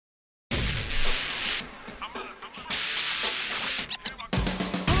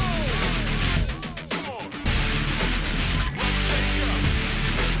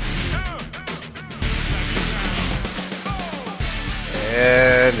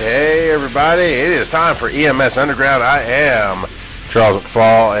Hey everybody, it is time for EMS Underground. I am Charles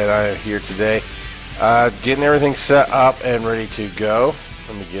McFall, and I am here today getting everything set up and ready to go.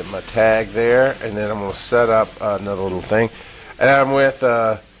 Let me get my tag there, and then I'm going to set up another little thing. And I'm with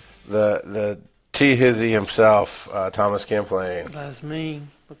the T-Hizzy himself, Thomas Camplain. That's me.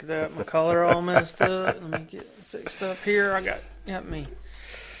 Look at that, my collar all messed up. Let me get fixed up here. I got me.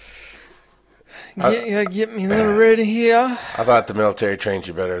 Get me a little ready here. I thought the military trained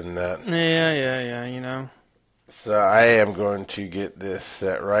you better than that. Yeah, you know. So I am going to get this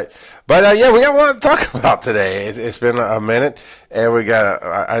set right. But yeah, we got a lot to talk about today. It's been a minute, and we got.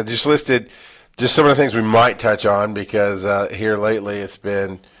 I just listed just some of the things we might touch on because here lately it's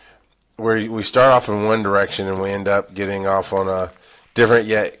been where we start off in one direction and we end up getting off on a different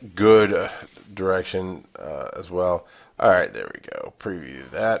yet good direction as well. All right, there we go. Preview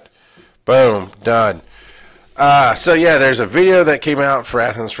that. Boom, done. So yeah, there's a video that came out for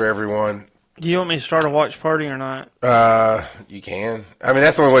Athens for Everyone. Do you want me to start a watch party or not? You can. I mean,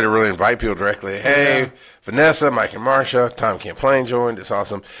 that's the only way to really invite people directly. Hey, yeah. Vanessa, Mike, and Marsha, Tom Camplain joined. It's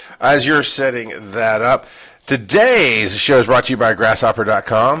awesome. As you're setting that up, today's show is brought to you by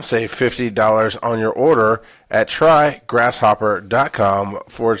Grasshopper.com. Save $50 on your order at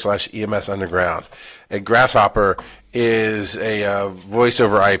trygrasshopper.com/EMS Underground. And Grasshopper is a voice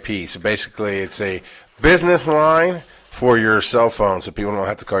over IP. So basically, it's a business line for your cell phone, so people don't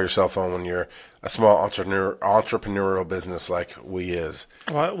have to call your cell phone when you're a small entrepreneurial business like we is.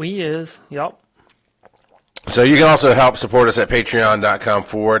 What we is, yep. So you can also help support us at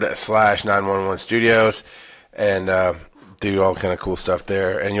patreon.com/911 studios and do all kind of cool stuff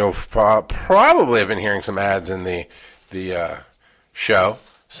there. And you'll probably have been hearing some ads in the show,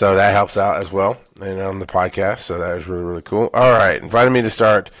 so that helps out as well, and on the podcast. So that is really, really cool. All right, invited me to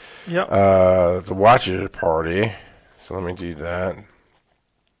start the Watcher Party. So let me do that.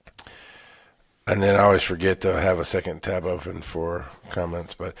 And then I always forget to have a second tab open for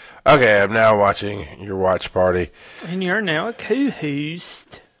comments. But okay, I'm now watching your watch party. And you're now a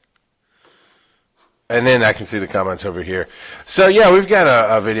co-host. And then I can see the comments over here. So yeah, we've got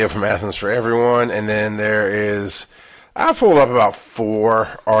a video from Athens for Everyone. And then there is, I pulled up about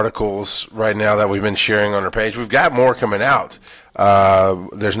 4 articles right now that we've been sharing on our page. We've got more coming out.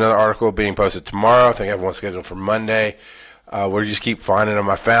 There's another article being posted tomorrow. I think I have one scheduled for Monday. We just keep finding them.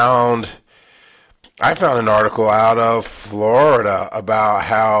 I found an article out of Florida about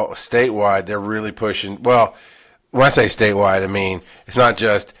how statewide they're really pushing. Well, when I say statewide, I mean it's not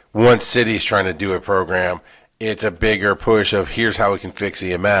just one city's trying to do a program. It's a bigger push of here's how we can fix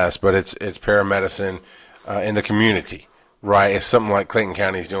EMS, but it's paramedicine in the community, right? It's something like Clayton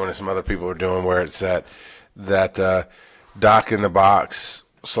County's doing and some other people are doing where it's that doc in the box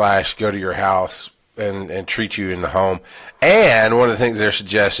 / go to your house and treat you in the home. And one of the things they're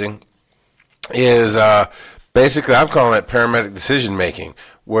suggesting is basically, I'm calling it paramedic decision making,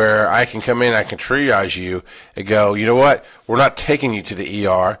 where I can come in, I can triage you and go, you know what, we're not taking you to the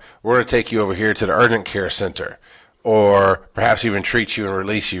ER, we're going to take you over here to the urgent care center, or perhaps even treat you and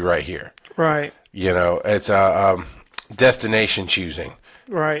release you right here. Right. You know, it's destination choosing.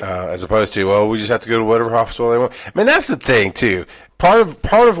 Right. As opposed to, well, we just have to go to whatever hospital they want. I mean, that's the thing, too. Part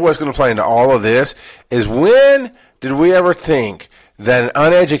of what's going to play into all of this is, when did we ever think that an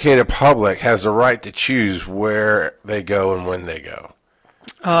uneducated public has the right to choose where they go and when they go?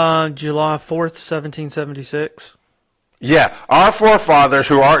 July 4th, 1776. Yeah, our forefathers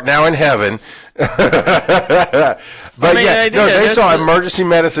who aren't now in heaven. But they saw emergency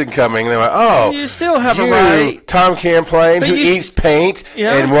medicine coming. They went, oh, you still have a right. Tom Camplain, who eats paint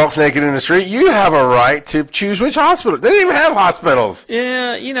and walks naked in the street, you have a right to choose which hospital. They didn't even have hospitals.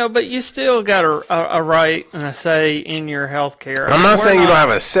 Yeah, but you still got a right and a say in your health care. I'm not saying you don't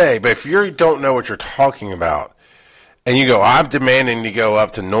have a say, but if you don't know what you're talking about, and you go, I'm demanding to go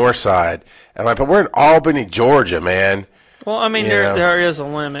up to Northside, and but we're in Albany, Georgia, man. Well, I mean, there is a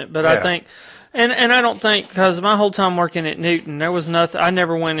limit, but I think, and I don't think, because my whole time working at Newton, there was nothing. I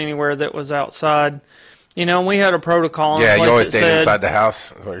never went anywhere that was outside. You know, we had a protocol. Yeah, you always stayed inside the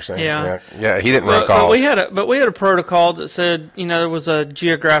house. Is what you're saying? Yeah. He didn't run calls. But we had a protocol that said, you know, there was a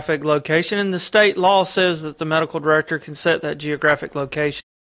geographic location, and the state law says that the medical director can set that geographic location.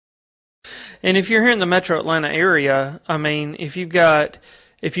 And if you're here in the Metro Atlanta area, I mean, if you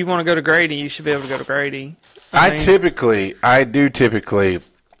want to go to Grady, you should be able to go to Grady. I do typically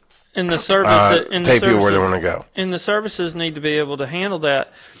in the service take people where they want to go. And the services need to be able to handle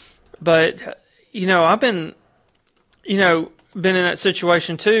that. But you know, I've been in that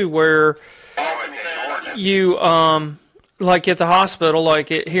situation too, where you like at the hospital, like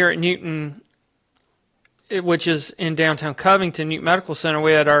here at Newton, which is in downtown Covington, Newton Medical Center.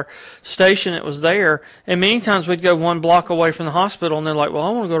 We had our station that was there, and many times we'd go 1 block away from the hospital, and they're like, well, I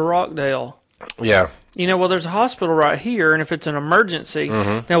want to go to Rockdale. Yeah. You know, well, there's a hospital right here, and if it's an emergency.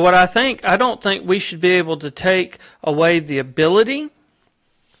 Mm-hmm. Now, I don't think we should be able to take away the ability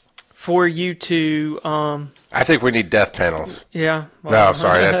for you to, I think we need death panels. yeah. No, Well,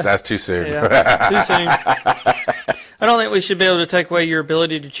 sorry, that's too soon. yeah, too soon. I don't think we should be able to take away your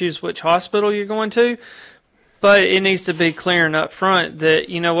ability to choose which hospital you're going to, but it needs to be clear and upfront that,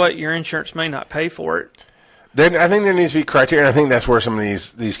 you know what, your insurance may not pay for it. I think there needs to be criteria, and I think that's where some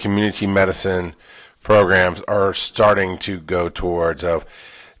of these community medicine programs are starting to go towards of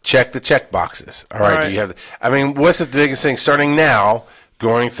check the check boxes. All right, do you have? I mean, what's the biggest thing starting now,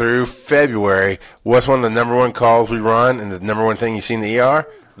 going through February? What's one of the number one calls we run, and the number one thing you see in the ER?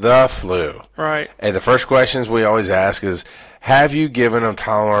 The flu. Right. And the first questions we always ask is, have you given them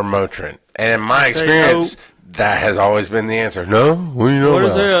Tylenol or Motrin? And in my experience, that has always been the answer. No? What do you know What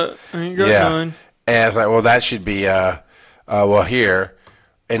is about? that? I ain't got none. And it's like, well, that should be, well, here,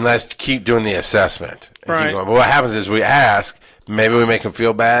 and let's keep doing the assessment. And Right. keep going. But what happens is we ask, maybe we make them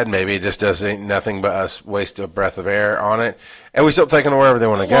feel bad, maybe it just doesn't nothing but us waste a breath of air on it, and we still take them wherever they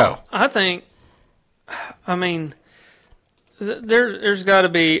want to go. I think, I mean, there's got to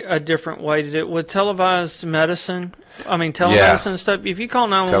be a different way to do it. With televised medicine, I mean, telemedicine stuff, if you call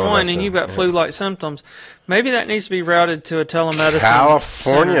 911 and you've got flu-like symptoms, maybe that needs to be routed to a telemedicine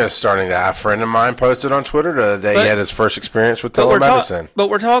California center. is starting that. A friend of mine posted on Twitter the other day he had his first experience with But telemedicine. but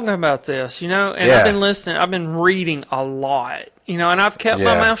we're talking about this, you know, and I've been listening. I've been reading a lot, you know, and I've kept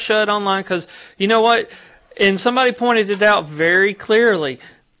my mouth shut online because, you know what, and somebody pointed it out very clearly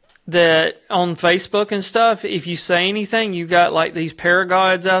that on Facebook and stuff, if you say anything, you got like these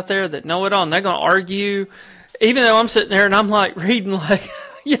paragods out there that know it all, and they're going to argue. Even though I'm sitting there and I'm like reading like,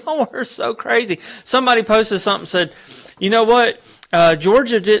 y'all are so crazy. Somebody posted something, said, you know what,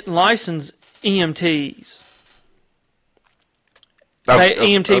 Georgia didn't license EMTs.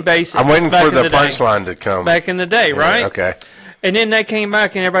 EMT basics. I'm waiting for the punchline to come. Back in the day, right? Okay. And then they came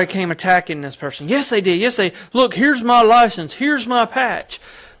back and everybody came attacking this person. Yes, they did. Yes, they. Look, here's my license. Here's my patch.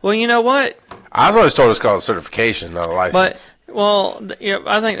 Well, you know what? I was always told it's called certification, not a license. But, well, yeah,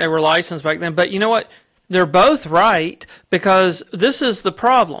 I think they were licensed back then. But you know what? They're both right because this is the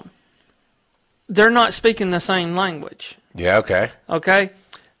problem. They're not speaking the same language. Yeah, okay. Okay?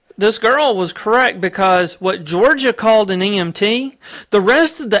 This girl was correct because what Georgia called an EMT, the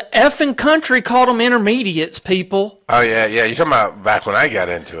rest of the effing country called them intermediates, people. Oh, yeah. You're talking about back when I got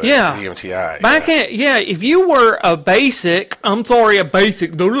into it. Yeah. The EMTI. If you were a basic, starting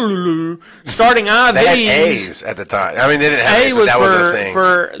IVs. They had A's at the time. I mean, they didn't have A's, but that was a thing.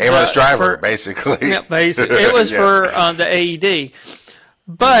 Ambulance driver, basically. Yeah, basic. It was for the AED.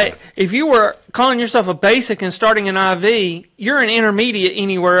 But if you were calling yourself a basic and starting an IV, you're an intermediate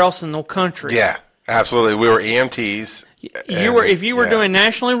anywhere else in the country. Yeah, absolutely. We were EMTs. If you were doing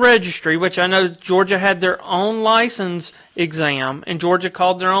nationally registry, which I know Georgia had their own license exam, and Georgia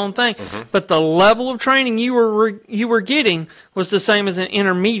called their own thing. Mm-hmm. But the level of training you were getting was the same as an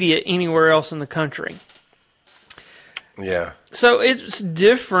intermediate anywhere else in the country. Yeah. So it's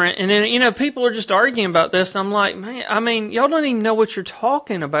different, and then, you know, people are just arguing about this, and I'm like, man, I mean, y'all don't even know what you're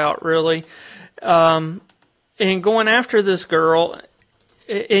talking about, really. And going after this girl,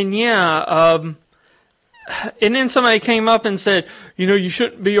 and and then somebody came up and said, you know, you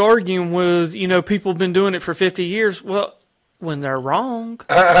shouldn't be arguing with, you know, people have been doing it for 50 years. Well, when they're wrong.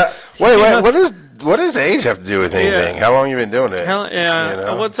 Wait, what does age have to do with anything? How long you been doing it? Yeah, you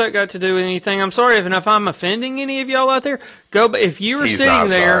know? What's that got to do with anything? I'm sorry if I'm offending any of y'all out there. If you were He's sitting not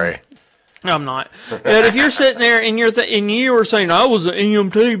there, sorry. I'm not. But if you're sitting there and you were saying I was an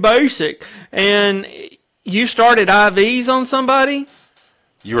EMT basic, and you started IVs on somebody,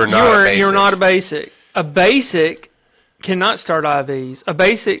 you're not a basic. A basic cannot start IVs. A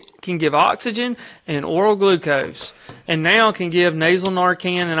basic can give oxygen and oral glucose, and now can give nasal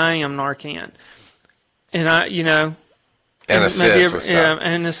Narcan and IM Narcan. And and assist.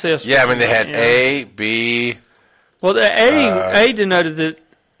 and assist. Yeah, I mean they had A, B. Well, the A denoted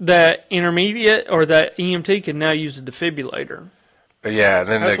that intermediate or that EMT can now use a defibrillator. Yeah, and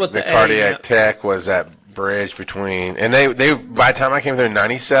then the cardiac tech was that bridge between, and they by the time I came there in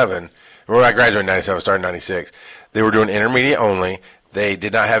 '97, when I graduated in '97, started in '96, they were doing intermediate only. They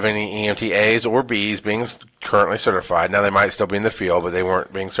did not have any EMT A's or B's being currently certified. Now they might still be in the field, but they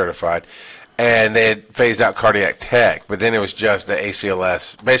weren't being certified. And they had phased out cardiac tech, but then it was just the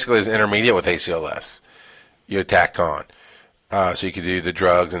ACLS. Basically, it was intermediate with ACLS. You had tacked on. So you could do the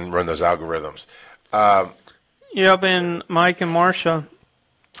drugs and run those algorithms. Yep, and Mike and Marsha,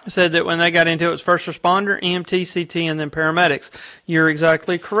 said that when they got into it, it was first responder, EMT, CT, and then paramedics. You're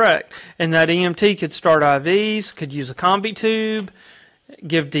exactly correct. And that EMT could start IVs, could use a combi tube,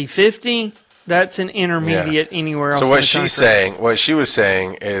 give D50. That's an intermediate anywhere else. So in what the she's country. saying, what she was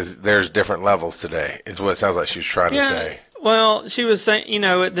saying is there's different levels today, is what it sounds like she was trying to say. Well, she was saying,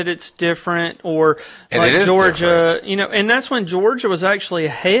 that it's different, or And like it is Georgia, different. and that's when Georgia was actually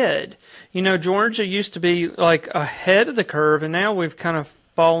ahead. Georgia used to be like ahead of the curve, and now we've kind of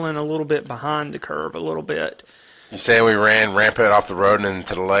fallen a little bit behind the curve a little bit. You saying we ran rampant off the road and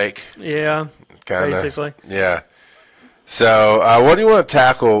into the lake? Yeah, Kinda. basically. Yeah. So what do you want to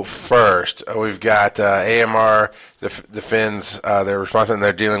tackle first? We've got AMR defends their response, and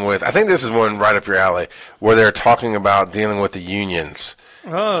they're dealing with, I think this is one right up your alley, where they're talking about dealing with the unions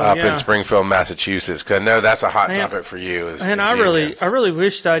up in Springfield, Massachusetts. Because I know that's a hot topic for you. I really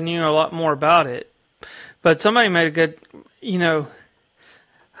wished I knew a lot more about it. But somebody made a good, the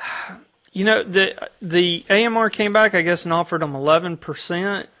AMR came back, I guess, and offered them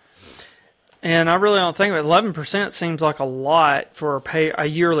 11%. And I really don't think of it. 11% seems like a lot for a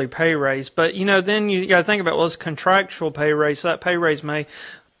yearly pay raise. But, then you got to think about, it's contractual pay raise. So that pay raise may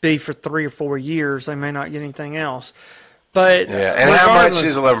be for 3 or 4 years. They may not get anything else. But and how much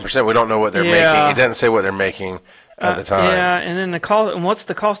is 11%? We don't know what they're making. It doesn't say what they're making at the time. Yeah, and then the cost, and what's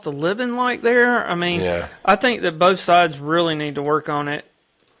the cost of living like there? I mean, I think that both sides really need to work on it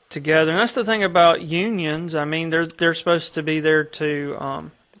together. And that's the thing about unions. I mean, they're supposed to be there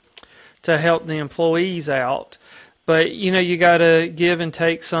to help the employees out. But, you got to give and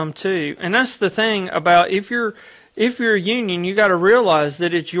take some too. And that's the thing about if you're a union, you got to realize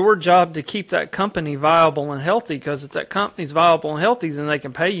that it's your job to keep that company viable and healthy, because if that company's viable and healthy, then they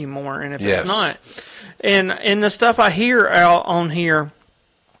can pay you more. And if it's not, and the stuff I hear out on here,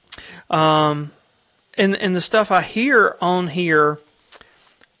 and the stuff I hear on here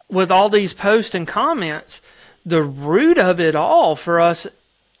with all these posts and comments, the root of it all for us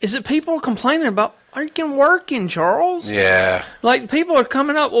is that people are complaining about freaking working, Charles. Yeah. Like, people are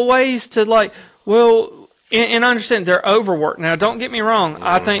coming up with ways to, like, and I understand they're overworked. Now, don't get me wrong.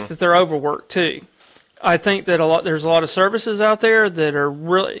 I think that they're overworked, too. I think that there's a lot of services out there that are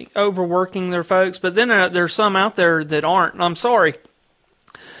really overworking their folks, but then there's some out there that aren't. And I'm sorry.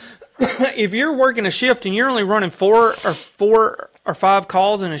 If you're working a shift and you're only running 4 or 5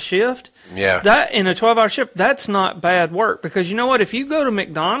 calls in a shift, that in a 12-hour shift, that's not bad work. Because you know what? If you go to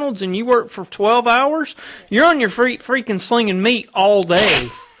McDonald's and you work for 12 hours, you're on your freaking slinging meat all day.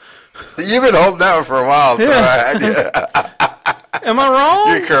 You've been holding that one for a while. Am I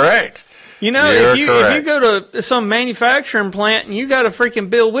wrong? You're correct. If you go to some manufacturing plant and you got to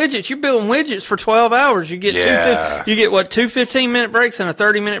freaking build widgets, you're building widgets for 12 hours. You get two 15-minute breaks and a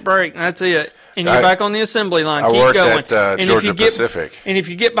 30-minute break, and that's it. And you're back on the assembly line. I Keep going. At Georgia Pacific. And if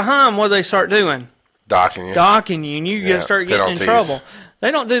you get behind, what do they start doing? Docking you. And you start getting in trouble. They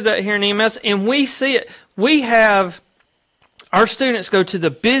don't do that here in EMS, and we see it. We have our students go to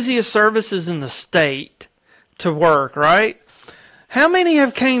the busiest services in the state to work, right? How many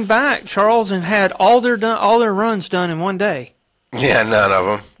have came back, Charles, and had all their runs done in one day? Yeah, none of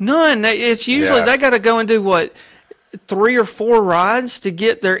them. None. It's usually they got to go and do 3 or 4 rides to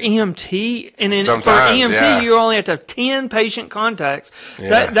get their EMT, and for EMT you only have to have 10 patient contacts.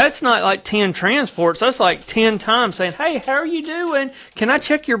 That's not like 10 transports. That's like 10 times saying, "Hey, how are you doing? Can I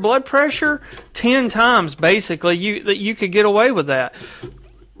check your blood pressure?" 10 times basically. You could get away with that,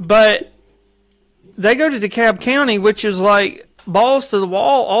 but they go to DeKalb County, which is like balls to the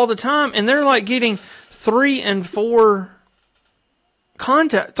wall all the time, and they're like getting 3 and 4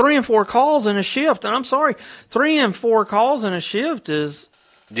 calls in a shift. And I'm sorry, 3 and 4 calls in a shift is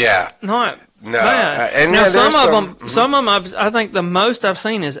not bad. And now some of them I think the most I've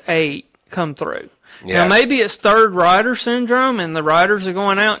seen is 8 come through. Now maybe it's third rider syndrome and the riders are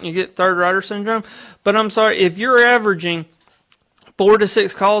going out and you get third rider syndrome, but I'm sorry, if you're averaging 4 to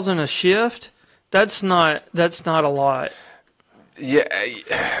 6 calls in a shift, that's not a lot.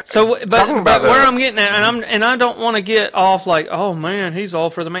 Yeah. So, but where I'm getting at, and I don't want to get off like, oh man, he's all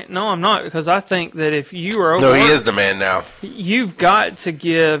for the man. No, I'm not, because I think that if you are overworked, he is the man now. You've got to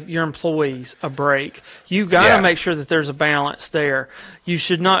give your employees a break. You've got to make sure that there's a balance there. You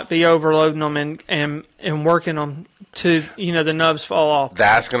should not be overloading them and working them to the nubs fall off.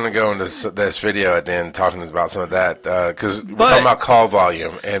 That's going to go into this video at the end, talking about some of that, because we're talking about call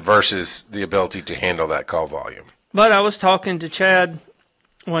volume and versus the ability to handle that call volume. But I was talking to Chad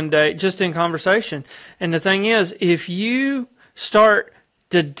one day, just in conversation, and the thing is, if you start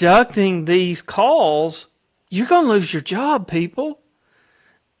deducting these calls, you're going to lose your job, people.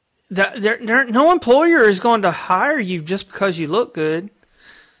 No employer is going to hire you just because you look good.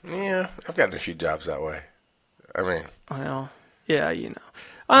 Yeah, I've gotten a few jobs that way. I mean, Well, yeah,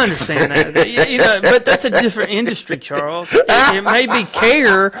 I understand that. But that's a different industry, Charles. It may be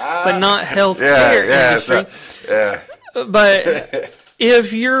care, but not health care industry. But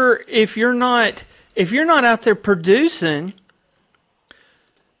if you're not out there producing,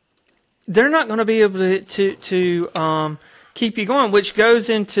 they're not going to be able to keep you going, which goes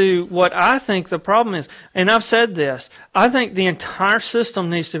into what I think the problem is. And I've said this. I think the entire system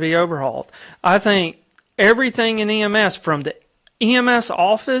needs to be overhauled. I think everything in EMS, from the EMS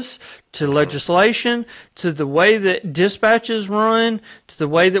office to legislation to the way that dispatches run to the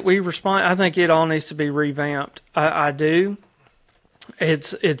way that we respond, I think it all needs to be revamped. I do.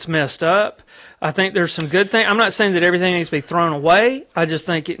 It's messed up. I think there's some good things. I'm not saying that everything needs to be thrown away. I just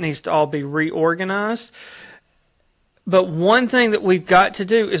think it needs to all be reorganized. But one thing that we've got to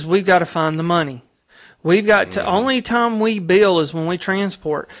do is we've got to find the money. We've got to, only time we bill is when we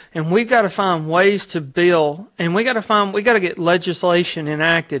transport. And we've got to find ways to bill. And we got to get legislation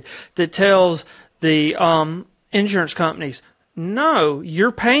enacted that tells the insurance companies, no,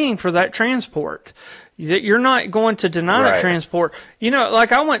 you're paying for that transport. You're not going to deny that transport.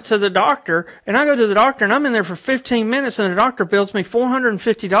 Like I went to the doctor, and I go to the doctor, and I'm in there for 15 minutes, and the doctor bills me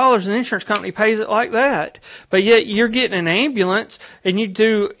 $450, and the insurance company pays it like that. But yet you're getting an ambulance, and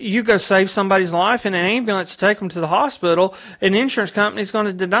you go save somebody's life in an ambulance to take them to the hospital, and the insurance company's going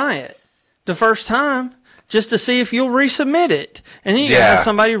to deny it the first time just to see if you'll resubmit it. And then you got to have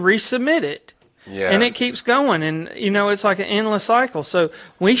somebody resubmit it. Yeah. And it keeps going, and it's like an endless cycle. So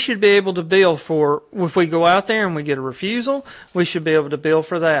we should be able to bill for, if we go out there and we get a refusal, we should be able to bill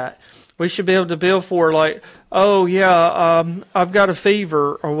for that. We should be able to bill for, like, oh yeah, I've got a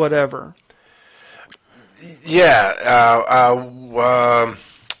fever or whatever. Yeah. One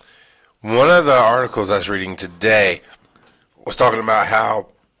of the articles I was reading today was talking about how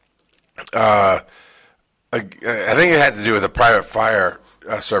I think it had to do with a private fire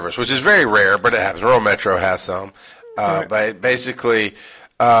service, which is very rare, but it happens. Rural Metro has some. But basically,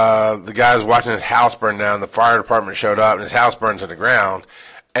 the guy was watching his house burn down. The fire department showed up, and his house burned to the ground.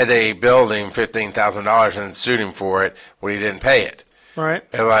 And they billed him $15,000 and sued him for it when he didn't pay it. Right.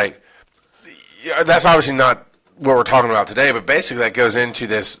 And that's obviously not what we're talking about today, but basically that goes into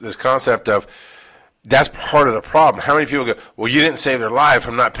this concept of that's part of the problem. How many people go, well, you didn't save their life,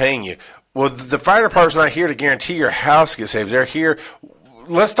 I'm not paying you. Well, the fire department's not here to guarantee your house gets saved. They're here.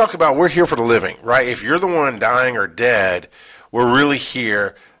 Let's talk about, we're here for the living, right? If you're the one dying or dead, we're really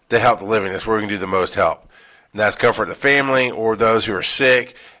here to help the living. That's where we can do the most help. And that's comfort the family or those who are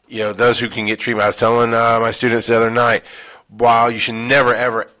sick, those who can get treatment. I was telling my students the other night, while you should never,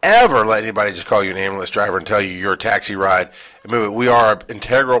 ever, ever let anybody just call you an ambulance driver and tell you you're a taxi ride and move it. We are an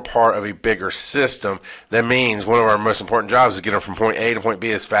integral part of a bigger system. That means one of our most important jobs is to get them from point A to point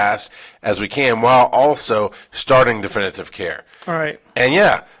B as fast as we can while also starting definitive care. All right. And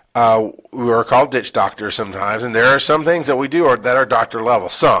we are called ditch doctors sometimes, and there are some things that we do that are doctor level,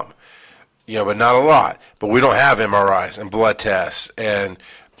 some, but not a lot. But we don't have MRIs and blood tests and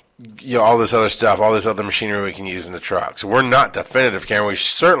all this other stuff, all this other machinery we can use in the truck. So we're not definitive care. We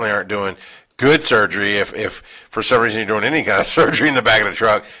certainly aren't doing good surgery. If for some reason you're doing any kind of surgery in the back of the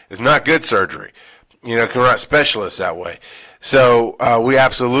truck, it's not good surgery. Because we're not specialists that way. So we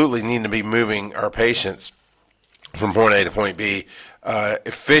absolutely need to be moving our patients from point A to point B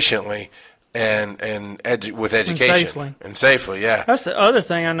efficiently and with education and safely. Yeah, that's the other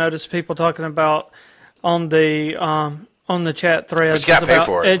thing I noticed people talking about on the chat threads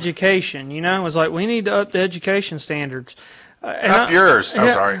about education. It was like, we need to up the education standards. Yours. I'm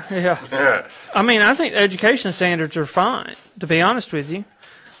sorry. Yeah. I mean, I think education standards are fine, to be honest with you.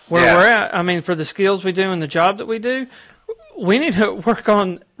 Where we're at, I mean, for the skills we do and the job that we do, we need to work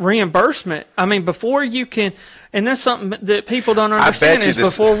on reimbursement. I mean, before you can, and that's something that people don't understand, is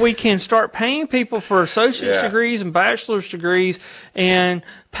before we can start paying people for associate's degrees and bachelor's degrees and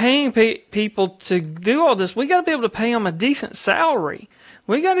paying people to do all this, we got to be able to pay them a decent salary.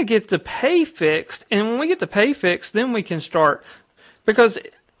 We got to get the pay fixed, and when we get the pay fixed, then we can start, because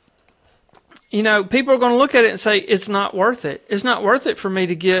people are going to look at it and say, it's not worth it. It's not worth it for me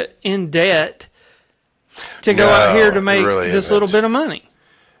to get in debt to go out here to make this little bit of money.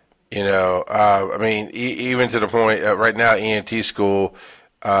 I mean, even to the point right now, EMT school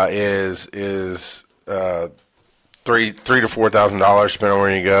is $3,000 to $4,000 depending on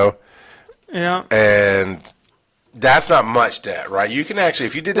where you go. Yeah, and that's not much debt, right? You can actually,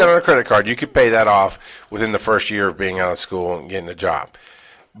 if you did that on a credit card, you could pay that off within the first year of being out of school and getting a job.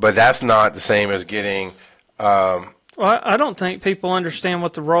 But that's not the same as getting. Well, I don't think people understand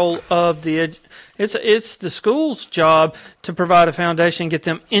what the role of the It's the school's job to provide a foundation and get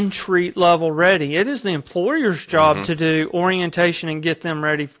them entry level ready. It is the employer's job to do orientation and get them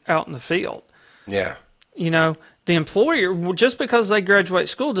ready out in the field. Yeah. You know, the employer, just because they graduate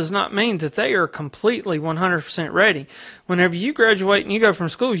school does not mean that they are completely 100% ready. Whenever you graduate and you go from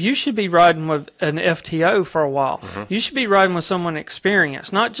school, you should be riding with an FTO for a while. You should be riding with someone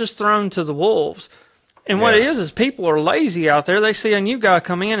experienced, not just thrown to the wolves. And what it is people are lazy out there. They see a new guy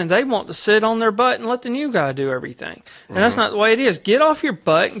come in and they want to sit on their butt and let the new guy do everything. And that's not the way it is. Get off your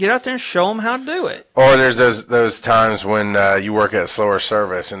butt and get out there and show them how to do it. Or there's those times when you work at a slower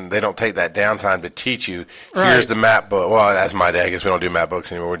service and they don't take that downtime to teach you. Here's the map book. Well, that's my day. I guess we don't do map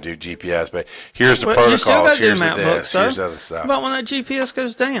books anymore. We do GPS. But here's the protocols. Here's the this. Here's other stuff. But when that GPS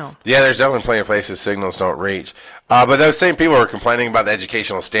goes down. Yeah, there's definitely plenty of places signals don't reach. But those same people are complaining about the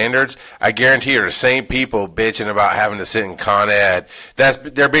educational standards. I guarantee you, are the same people bitching about having to sit in Con Ed.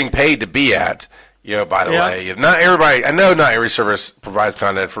 They're being paid to be at. You know, by the way, not everybody. I know not every service provides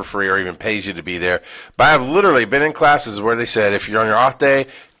Con Ed for free or even pays you to be there. But I've literally been in classes where they said, if you're on your off day,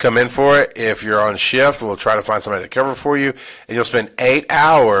 come in for it. If you're on shift, we'll try to find somebody to cover for you, and you'll spend 8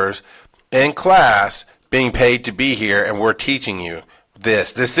 hours in class being paid to be here, and we're teaching you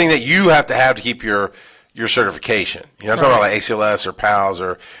this thing that you have to keep your certification. You know, I'm talking about like ACLS or PALS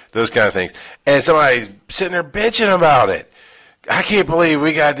or those kind of things. And somebody's sitting there bitching about it. I can't believe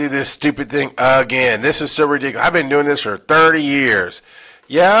we got to do this stupid thing again. This is so ridiculous. I've been doing this for 30 years.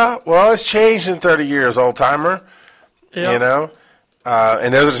 Yeah, well, it's changed in 30 years, old timer. Yep. You know?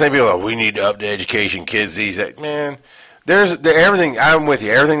 And those are the same people, we need to up the education kids these days. Man, everything, I'm with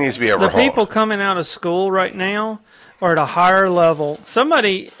you. Everything needs to be overhauled. The people coming out of school right now are at a higher level.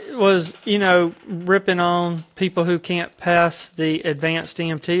 Somebody was, ripping on people who can't pass the advanced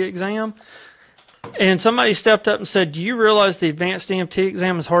EMT exam. And somebody stepped up and said, do you realize the advanced EMT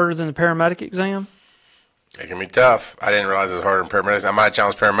exam is harder than the paramedic exam? It can be tough. I didn't realize it was harder than paramedics. I might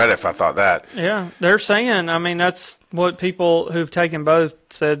challenge paramedic if I thought that. Yeah, they're saying, that's what people who've taken both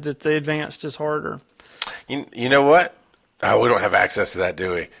said, that the advanced is harder. You know what? Oh, we don't have access to that,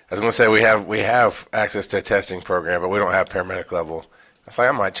 do we? I was going to say we have access to a testing program, but we don't have paramedic level. I thought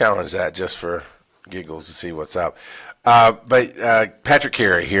I might challenge that just for giggles to see what's up. But Patrick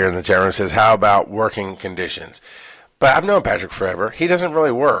Carey here in the chat room says, how about working conditions? But I've known Patrick forever. He doesn't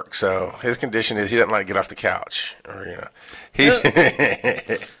really work, so his condition is he doesn't like to get off the couch. Or,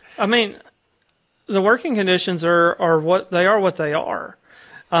 the working conditions are what they are.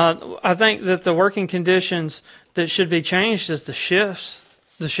 I think that the working conditions that should be changed is the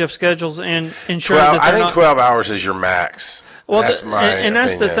shift schedules, and ensure that I think 12 hours is your max. Well, that's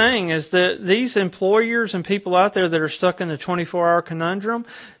the thing, is that these employers and people out there that are stuck in the 24-hour conundrum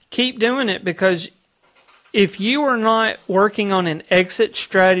keep doing it, because if you are not working on an exit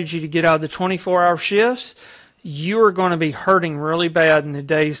strategy to get out of the 24-hour shifts, you are going to be hurting really bad in the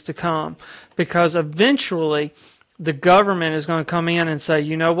days to come, because eventually the government is going to come in and say,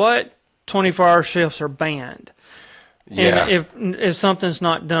 you know what, 24-hour shifts are banned. Yeah. And if something's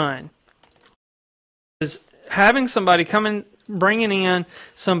not done, is having somebody bringing in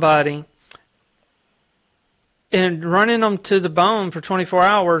somebody and running them to the bone for 24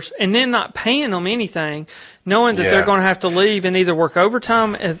 hours and then not paying them anything, knowing that they're going to have to leave and either work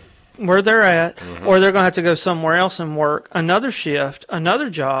overtime at where they're at, or they're going to have to go somewhere else and work another shift, another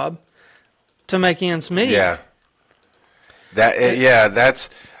job to make ends meet. Yeah. That's.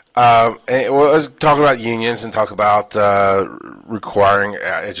 Let's talk about unions and talk about requiring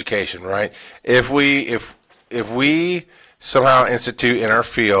education, right? If we somehow institute in our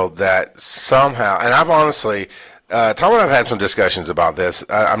field that somehow, and I've honestly, Tom and I've had some discussions about this.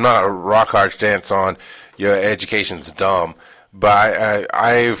 I'm not a rock hard stance on education's dumb, but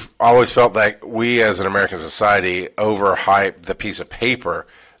I've always felt that we as an American society overhype the piece of paper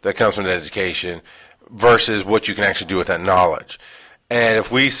that comes from education versus what you can actually do with that knowledge. And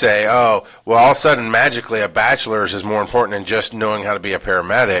if we say, oh, well, all of a sudden, magically, a bachelor's is more important than just knowing how to be a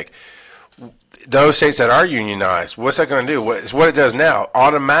paramedic, those states that are unionized, what's that going to do? It's what it does now.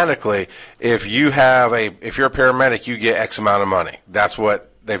 Automatically, if you're a paramedic, you get X amount of money. That's what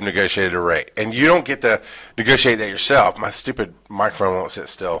they've negotiated a rate. And you don't get to negotiate that yourself. My stupid microphone won't sit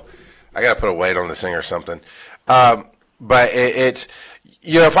still. I got to put a weight on this thing or something. But it's,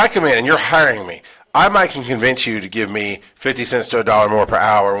 if I come in and you're hiring me, I might can convince you to give me 50 cents to $1 more per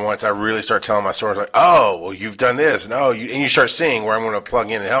hour once I really start telling my story. Like, oh, well, you've done this. And you start seeing where I'm going to plug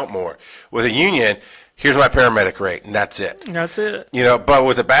in and help more. With a union, here's my paramedic rate, and that's it. That's it. But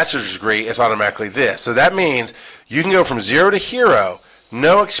with a bachelor's degree, it's automatically this. So that means you can go from zero to hero,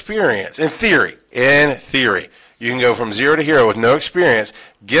 no experience, in theory. You can go from 0 to hero with no experience,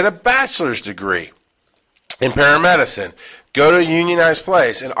 get a bachelor's degree in paramedicine, go to a unionized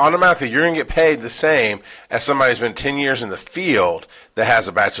place, and automatically you're going to get paid the same as somebody who's been 10 years in the field that has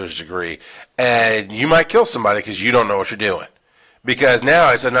a bachelor's degree. And you might kill somebody because you don't know what you're doing. Because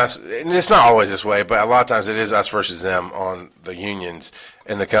now it's us, and it's not always this way, but a lot of times it is us versus them on the unions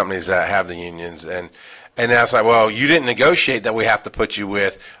and the companies that have the unions. And now it's like, well, you didn't negotiate that we have to put you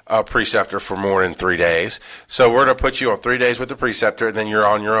with a preceptor for more than 3 days. So we're going to put you on 3 days with the preceptor, and then you're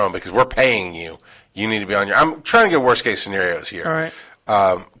on your own because we're paying you. You need to be on your. I'm trying to get worst case scenarios here, All right?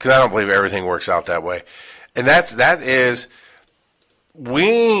 Because I don't believe everything works out that way, and that is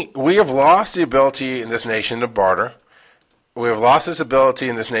we have lost the ability in this nation to barter. We have lost this ability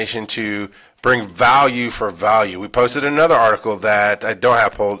in this nation to bring value for value. We posted another article that I don't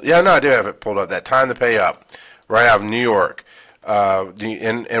have pulled. Yeah, no, I do have it pulled up. That Time to Pay Up, right out of New York.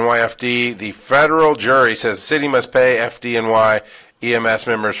 The NYFD, the federal jury says the city must pay FDNY EMS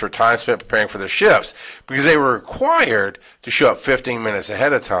members for time spent preparing for their shifts because they were required to show up 15 minutes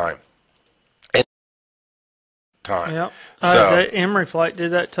ahead of time. Yep. So Emory Flight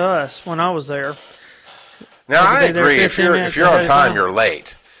did that to us when I was there. now I Be there agree. If 15 you're minutes on ahead of time, time. you're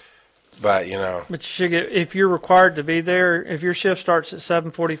late. But you know. But you should get, if you're required to be there, if your shift starts at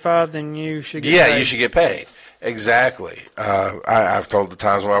 7:45, then you should get Yeah, paid. you should get paid. Exactly. I've told the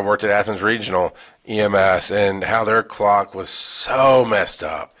times when I worked at Athens Regional EMS and how their clock was so messed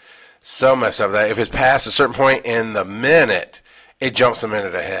up. So messed up that if it's past a certain point in the minute, it jumps a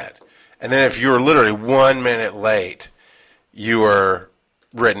minute ahead. And then if you were literally 1 minute late, you were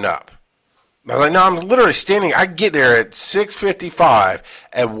written up. I was like, no, I'm literally standing. I get there at 6:55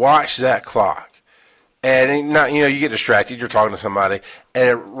 and watch that clock. And you get distracted. You're talking to somebody, and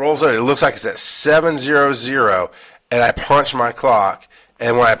it rolls over. It looks like it's at 7:00, and I punch my clock.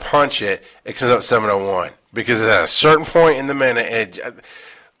 And when I punch it, it comes up 7:01 because it's at a certain point in the minute. And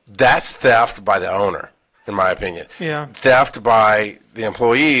that's theft by the owner, in my opinion. Yeah. Theft by the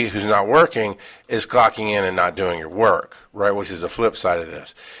employee who's not working is clocking in and not doing your work, right? Which is the flip side of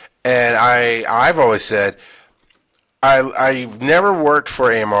this. And I've always said I've never worked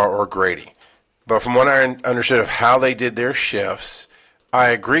for AMR or Grady. But from what I understood of how they did their shifts, I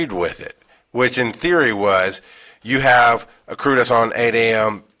agreed with it, which in theory was you have a crew that's on 8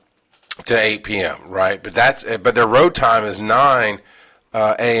 a.m. to 8 p.m., right? But their road time is 9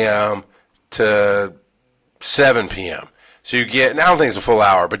 a.m. to 7 p.m. So you get, and I don't think it's a full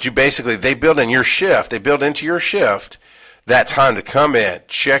hour, but they build in your shift, they build into your shift that time to come in,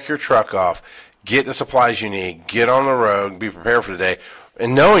 check your truck off, get the supplies you need, get on the road, be prepared for the day.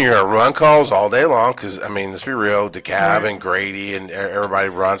 And knowing you're going to run calls all day long, because, I mean, let's be real, DeKalb and Grady and everybody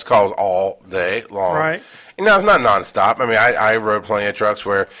runs calls all day long. Right. And now it's not nonstop. I mean, I rode plenty of trucks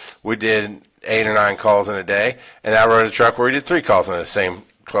where we did 8 or 9 calls in a day, and I rode a truck where we did 3 calls in the same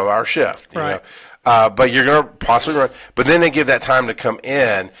 12-hour shift. You Right. know? But you're going to possibly run. But then they give that time to come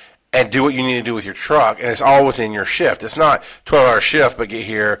in and do what you need to do with your truck, and it's all within your shift. It's not 12-hour shift, but get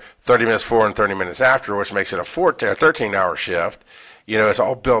here 30 minutes before and 30 minutes after, which makes it a 13-hour shift. You know, it's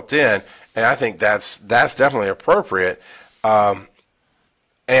all built in, and I think that's definitely appropriate. And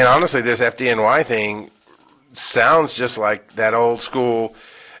honestly, this FDNY thing sounds just like that old school.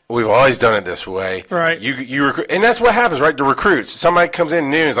 We've always done it this way. Right. You recruit, and that's what happens, right? The recruits. Somebody comes in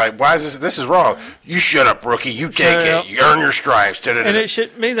new and is like, "Why is this? This is wrong. You shut up, rookie. You take Shut it. You earn your stripes." Da-da-da-da. And it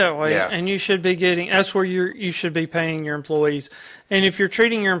shouldn't be that way. Yeah. And you should be getting, that's where you should be paying your employees. And if you're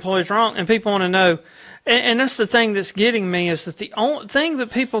treating your employees wrong, and people want to know, and that's the thing that's getting me, is that the only thing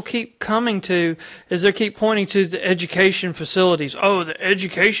that people keep coming to is they keep pointing to the education facilities. Oh, the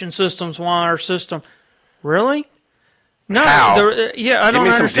education system's why our system. Really? No. How? Yeah, I Give don't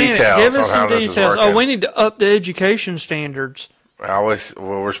me some understand details it. Give on us how some this is details. working. Oh, we need to up the education standards. I always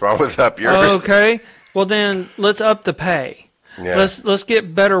will respond with up yours. Okay. Well, then let's up the pay. Yeah. Let's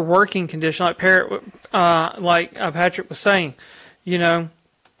get better working conditions, like Patrick was saying. You know,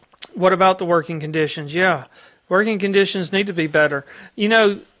 what about the working conditions? Yeah, working conditions need to be better. You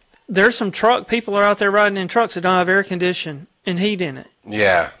know, there's some people are out there riding in trucks that don't have air conditioning and heat in it.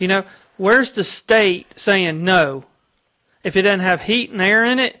 Yeah. You know, where's the state saying no? If it doesn't have heat and air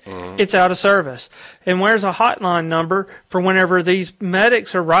in it, it's out of service. And where's a hotline number for whenever these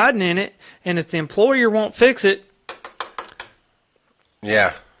medics are riding in it, and if the employer won't fix it?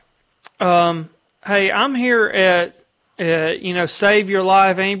 Yeah. Hey, I'm here at Save Your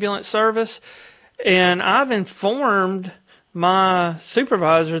Life Ambulance Service, and I've informed my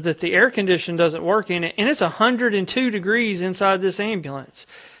supervisor that the air condition doesn't work in it, and it's 102 degrees inside this ambulance.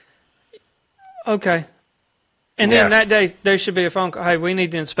 Okay. And then that day, there should be a phone call. Hey, we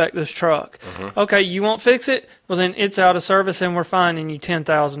need to inspect this truck. Okay, you won't fix it? Well, then it's out of service, and we're fining you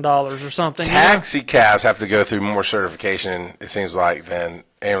 $10,000 or something. Taxi cabs have to go through more certification, it seems like, than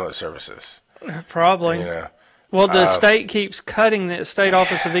ambulance services. Probably. You know. Well, the state keeps cutting the state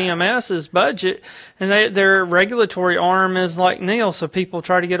office of EMS's budget, and their regulatory arm is like Neil, so people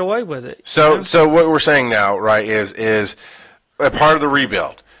try to get away with it. So what we're saying now, right, is a part of the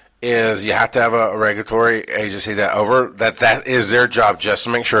rebuild is you have to have a regulatory agency that is their job, just to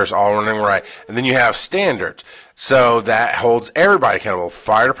make sure it's all running right. And then you have standards. So that holds everybody accountable.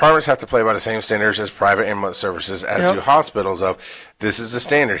 Fire departments have to play by the same standards as private ambulance services, as do hospitals. This is the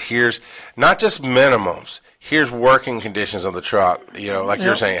standard. Here's not just minimums. Here's working conditions of the truck. You know, like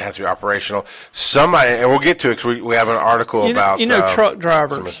you're saying, it has to be operational. Somebody, and we'll get to it because we have an article about truck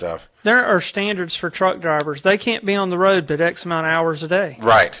drivers. Some of the stuff. There are standards for truck drivers. They can't be on the road but X amount of hours a day.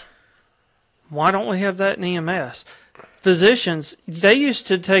 Right. Why don't we have that in EMS? Physicians, they used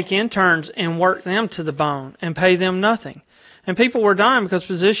to take interns and work them to the bone and pay them nothing. And people were dying because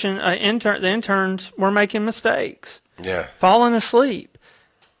the interns were making mistakes. Yeah. Falling asleep.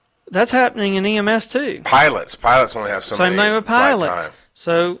 That's happening in EMS too. Pilots only have so many. Same thing with pilots. Time.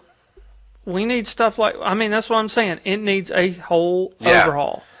 So we need stuff like, that's what I'm saying. It needs a whole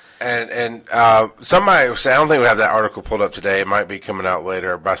overhaul. And somebody said, I don't think we have that article pulled up today. It might be coming out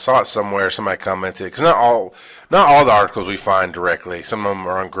later, but I saw it somewhere. Somebody commented, because not all the articles we find directly. Some of them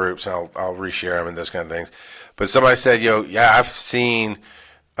are on groups, and I'll reshare them and those kind of things. But somebody said, I've seen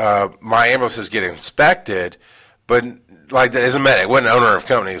my ambulances get inspected, but like as a medic, wasn't an owner of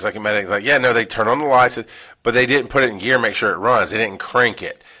companies, like a medic, like, they turn on the lights, but they didn't put it in gear, make sure it runs. They didn't crank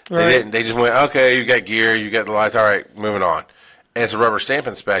it. Right. They just went, okay, you got gear, you got the lights, all right, moving on. And it's a rubber stamp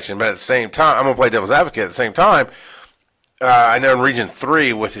inspection, but at the same time, I'm going to play devil's advocate. At the same time, I know in Region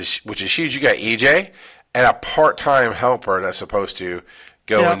 3, which is huge, you got EJ and a part-time helper that's supposed to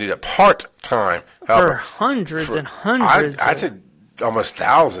go and do that. Part-time helper. For hundreds and hundreds. I'd say almost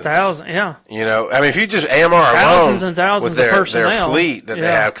thousands. Yeah. You know, I mean, if you just AMR alone thousands and thousands with their personnel. fleet that they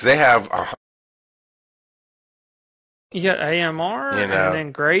have, because they have you got AMR, and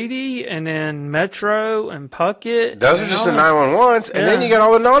then Grady, and then Metro, and Puckett. Those are just the 911s, and then you got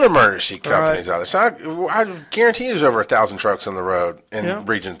all the non-emergency companies out there. So I guarantee there's over 1,000 trucks on the road in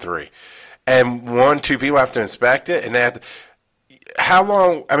Region 3. And 1-2 people have to inspect it, and they have to. How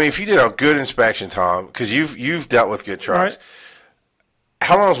long? I mean, if you did a good inspection, Tom, because you've dealt with good trucks,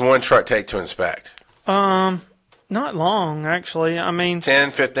 how long does one truck take to inspect? Not long, actually. I mean,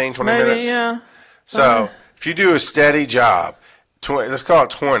 10, 15, 20 maybe, minutes? Yeah. So if you do a steady job, let's call it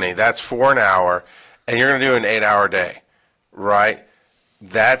 20, that's 4 an hour, and you're going to do an 8-hour day, right?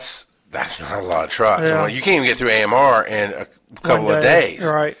 That's not a lot of trucks. Yeah. You can't even get through AMR in a couple of days.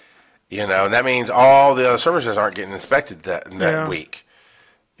 Right. You know, and that means all the other services aren't getting inspected that week.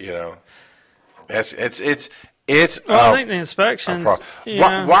 You know, it's I think the inspections.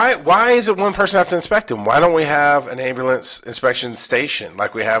 Why is it one person have to inspect them? Why don't we have an ambulance inspection station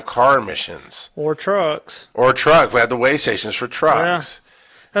like we have car emissions or trucks? We have the weigh stations for trucks. Yeah.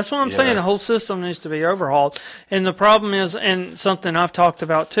 That's what I'm saying. The whole system needs to be overhauled. And the problem is, and something I've talked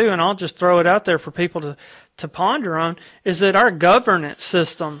about too, and I'll just throw it out there for people to ponder on, is that our governance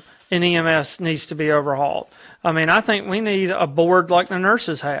system in EMS needs to be overhauled. I mean, I think we need a board like the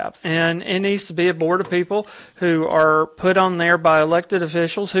nurses have, and it needs to be a board of people who are put on there by elected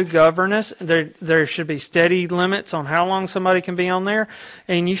officials who govern us. There should be steady limits on how long somebody can be on there,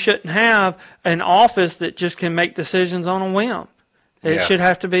 and you shouldn't have an office that just can make decisions on a whim. It should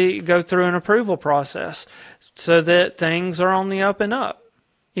have to go through an approval process so that things are on the up and up,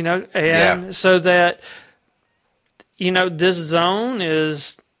 and so that, this zone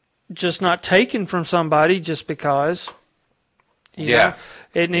is just not taken from somebody just because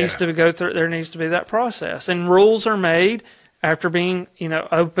it needs to go through. There needs to be that process, and rules are made after being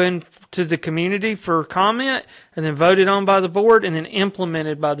open to the community for comment, and then voted on by the board, and then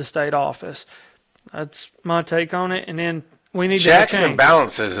implemented by the state office. That's my take on it. And then we need checks and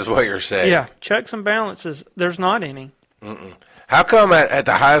balances is what you're saying. Yeah, checks and balances. There's not any. How come at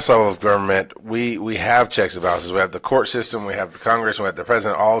the highest level of government we have checks and balances? We have the court system, we have the Congress, we have the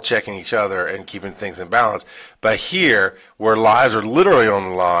president all checking each other and keeping things in balance. But here, where lives are literally on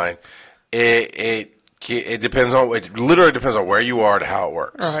the line, it literally depends on where you are to how it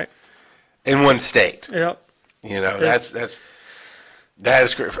works. Right. In one state. Yep. That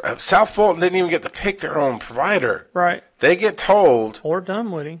is great. South Fulton didn't even get to pick their own provider. Right. They get told. Or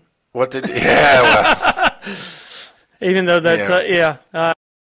Dunwoody. What did? Well. Even though that's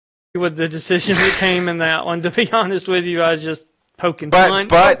with the decision that came in that one. To be honest with you, I was just poking But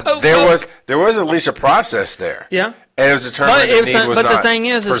fun. there was at least a process there. Yeah. And it was determined the need was but not the thing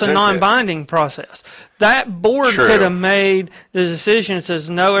is, it's presented. a non-binding process. That board True. could have made the decision that says,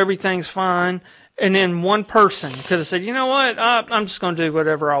 no, everything's fine. And then one person could have said, you know what, I'm just going to do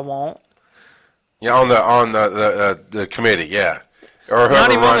whatever I want. Yeah, on the committee, yeah. Or whoever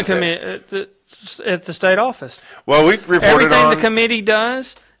Not even on the runs it. committee, at the state office. Well, we reported Everything on the committee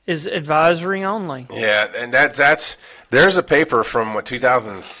does is advisory only. Yeah, and there's a paper from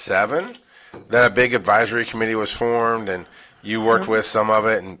 2007 that a big advisory committee was formed, and you worked with some of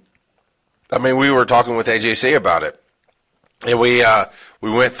it, and I mean we were talking with AJC about it, and we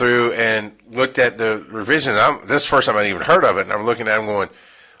went through and looked at the revision. This is the first time I'd even heard of it, and I'm looking at it and going,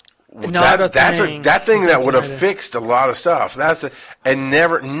 that thing that would have fixed a lot of stuff. Nothing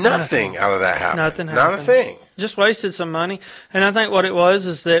out of that happened. Nothing happened. Not a thing. Just wasted some money. And I think what it was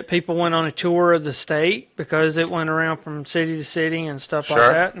is that people went on a tour of the state because it went around from city to city and stuff like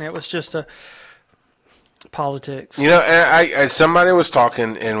that. And it was just a politics. You know, and somebody was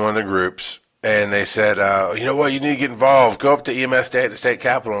talking in one of the groups, and they said, you know what, you need to get involved. Go up to EMS Day at the state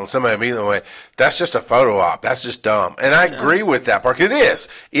capitol. And somebody immediately went, that's just a photo op. That's just dumb. And I agree with that part. It is.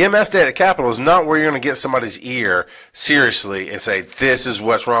 EMS Day at the Capitol is not where you're going to get somebody's ear seriously and say, this is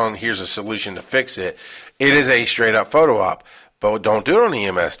what's wrong. Here's a solution to fix it. It is a straight up photo op. But don't do it on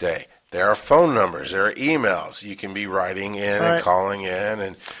EMS Day. There are phone numbers. There are emails. You can be writing in and calling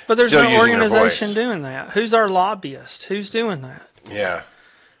in. But there's still no using your organization voice. doing that. Who's our lobbyist? Who's doing that? Yeah.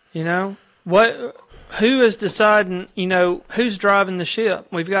 You know? Who is deciding, you know, who's driving the ship?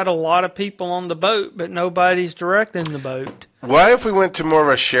 We've got a lot of people on the boat, but nobody's directing the boat. What if we went to more of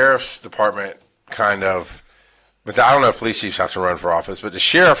a sheriff's department kind of, but I don't know if police chiefs have to run for office, but the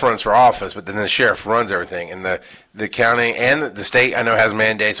sheriff runs for office, but then the sheriff runs everything. And the county and the state, I know, has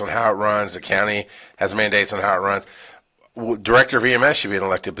mandates on how it runs. The county has mandates on how it runs. Director of EMS should be an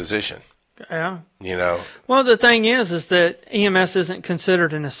elected position. Yeah. You know? Well, the thing is that EMS isn't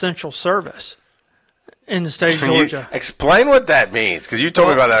considered an essential service in the state of Georgia. Explain what that means, because you told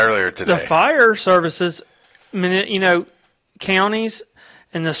me about that earlier today. The fire services, you know, counties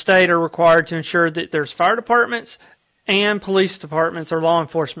and the state are required to ensure that there's fire departments and police departments or law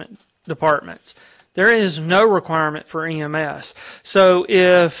enforcement departments. There is no requirement for EMS. So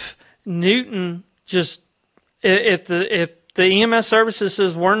if Newton just, if the EMS services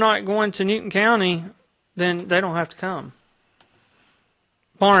says we're not going to Newton County, then they don't have to come,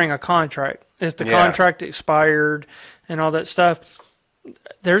 barring a contract. If the contract expired and all that stuff,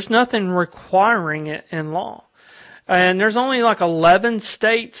 there's nothing requiring it in law. And there's only like 11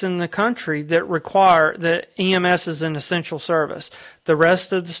 states in the country that require that EMS is an essential service. The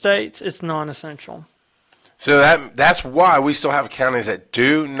rest of the states, it's non-essential. So that's why we still have counties that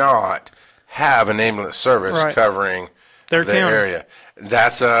do not have an ambulance service covering their area.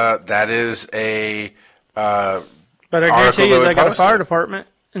 That is a. But I guarantee you, they got a fire department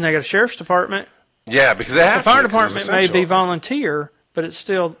and they got a sheriff's department. Yeah, because they have the fire department may be volunteer, but it's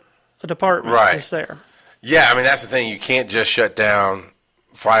still a department that's there. Yeah, I mean that's the thing. You can't just shut down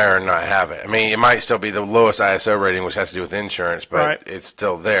fire and not have it. I mean, it might still be the lowest ISO rating, which has to do with insurance, but it's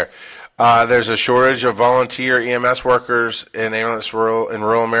still there. There's a shortage of volunteer EMS workers in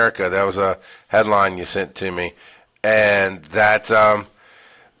rural America. That was a headline you sent to me, and it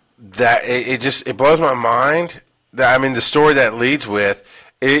blows my mind. I mean, the story that leads with.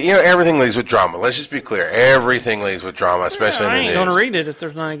 Everything leads with drama. Let's just be clear. Everything leads with drama, especially in the news. I ain't going to read it if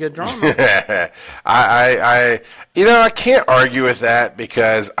there's not any good drama. I can't argue with that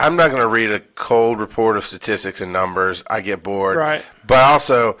because I'm not going to read a cold report of statistics and numbers. I get bored. Right. But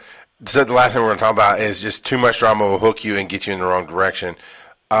also, so the last thing we're going to talk about is just too much drama will hook you and get you in the wrong direction.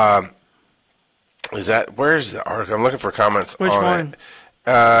 Where's the article? I'm looking for comments Which on one? it.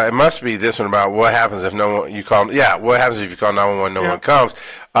 It must be this one about what happens if you call 911, no one comes.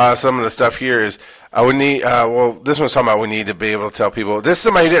 Some of the stuff here is we need. This one's talking about we need to be able to tell people. This is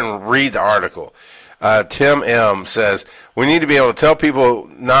somebody who didn't read the article. Tim M says we need to be able to tell people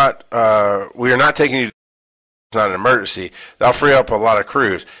we are not taking you. It's not an emergency. That'll free up a lot of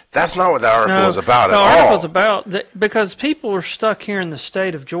crews. That's not what that article is about at all. The article's about because people are stuck here in the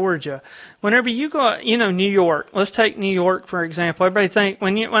state of Georgia. Whenever you go, New York. Let's take New York for example. Everybody think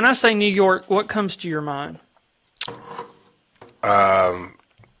when I say New York, what comes to your mind?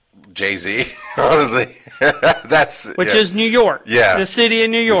 Jay-Z, honestly. Which is New York. Yeah. The city of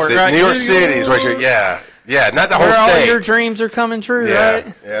New York, right? New York City is what you're. Yeah, not the whole state. Where all your dreams are coming true, right?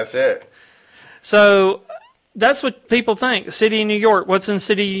 Yeah, that's it. So. That's what people think. City of New York. What's in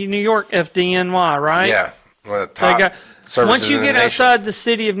City of New York? FDNY, right? Yeah. One of the top services once you in get the nation. outside the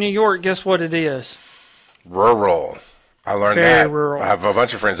City of New York, guess what it is? Rural. I learned Very that. rural. I have a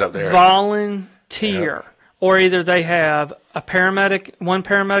bunch of friends up there. Volunteer. Or either they have a paramedic, one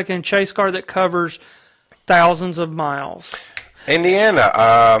paramedic in a chase car that covers thousands of miles.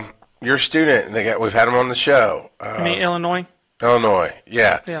 Indiana, your student, we've had him on the show. I mean, Illinois? Illinois,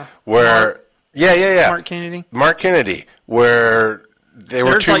 yeah. Yeah. Where, yeah. Mark Kennedy? Mark Kennedy, where they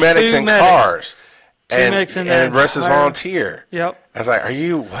were There's two like medics two in medics. cars. medics in there. And the rest is volunteer. Yep. I was like, are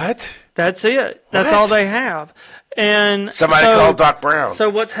you, what? That's it. That's What? all they have. And Somebody called Doc Brown. So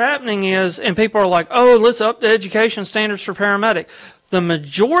what's happening is, and people are like, oh, let's up the education standards for paramedic. The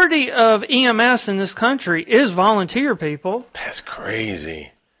majority of EMS in this country is volunteer people. That's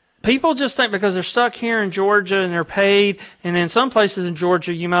crazy. People just think because they're stuck here in Georgia and they're paid, and in some places in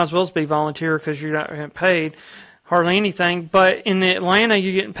Georgia you might as well be volunteer because you're not getting paid hardly anything. But in Atlanta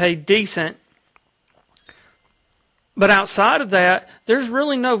you're getting paid decent. But outside of that, there's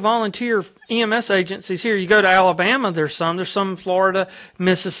really no volunteer EMS agencies here. You go to Alabama, there's some in Florida,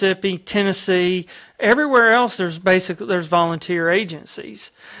 Mississippi, Tennessee, everywhere else there's volunteer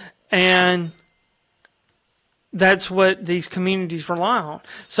agencies. And that's what these communities rely on.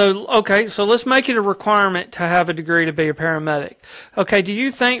 So, okay, so let's make it a requirement to have a degree to be a paramedic. Okay, do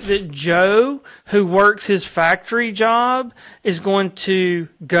you think that Joe, who works his factory job, is going to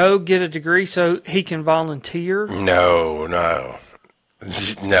go get a degree so he can volunteer? No.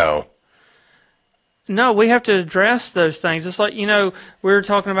 No, we have to address those things. It's like, we were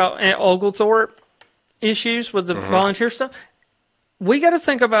talking about Oglethorpe issues with the volunteer stuff. We got to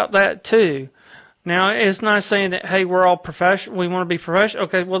think about that too. Now, it's not saying that, hey, we're all professional, we want to be professional.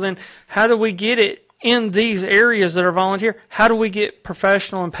 Okay, well then, how do we get it in these areas that are volunteer? How do we get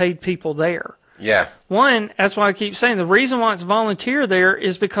professional and paid people there? Yeah. One, that's why I keep saying, the reason why it's volunteer there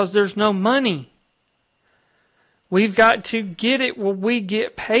is because there's no money. We've got to get it where we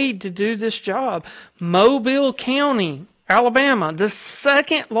get paid to do this job. Mobile County, Alabama, the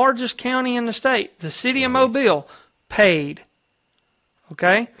second largest county in the state, the city of Mobile, paid.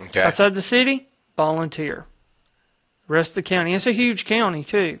 Okay? Outside the city, volunteer. Rest of the county. It's a huge county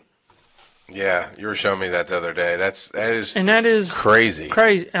too. Yeah, you were showing me that the other day. That is crazy.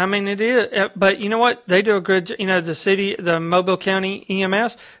 Crazy. I mean, it is. But you know what? They do a good. The Mobile County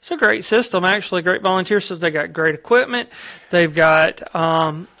EMS. It's a great system. Actually, great volunteer system. They got great equipment. They've got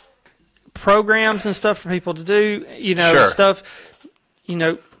programs and stuff for people to do. Stuff.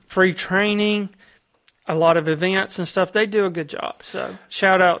 Free training. A lot of events and stuff. They do a good job. So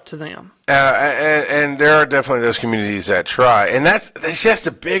shout out to them. And there are definitely those communities that try. And that's just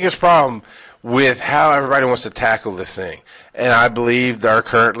the biggest problem with how everybody wants to tackle this thing. And I believe our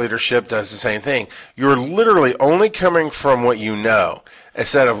current leadership does the same thing. You're literally only coming from what you know,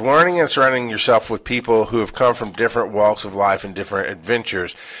 instead of learning and surrounding yourself with people who have come from different walks of life and different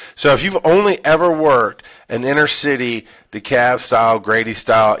adventures. So if you've only ever worked an inner city, DeKalb style, Grady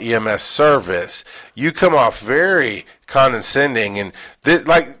style EMS service, you come off very condescending. And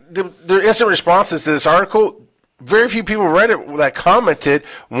the instant responses to this article, very few people read it that commented.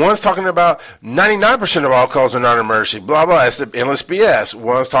 One's talking about 99% of all calls are non-emergency, blah, blah. It's the endless BS.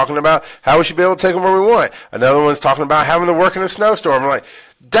 One's talking about how we should be able to take them where we want. Another one's talking about having to work in a snowstorm. I'm like,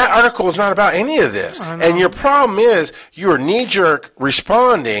 that article is not about any of this. And your problem is you're knee-jerk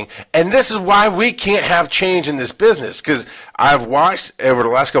responding, and this is why we can't have change in this business. Because I've watched over the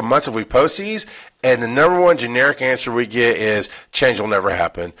last couple months if we post these, and the number one generic answer we get is change will never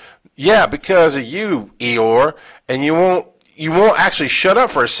happen. Yeah, because of you, Eeyore, and you won't actually shut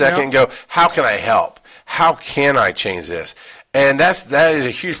up for a second and go, how can I help? How can I change this? And that is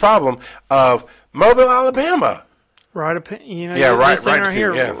a huge problem of Mobile, Alabama. Write a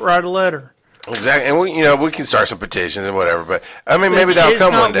letter. Exactly, and we can start some petitions and whatever. But I mean, maybe that'll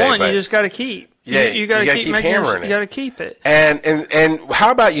come one day. You just got to keep. Yeah, you got to keep hammering it. You got to keep it. And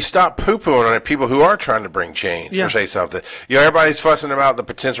how about you stop poo-pooing on it, people who are trying to bring change or say something. Everybody's fussing about the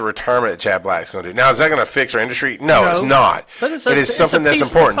potential retirement that Chad Black's going to do. Now, is that going to fix our industry? No, it's not. But it is something that's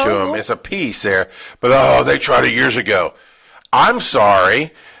important to them. It's a piece there. But, they tried it years ago. I'm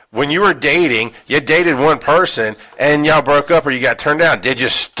sorry. When you were dating, you dated one person, and y'all broke up or you got turned down. Did you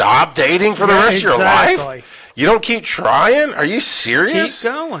stop dating for the rest of your life? You don't keep trying? Are you serious?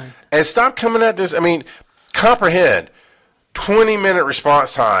 Keep going. And stop coming at this. I mean, comprehend 20-minute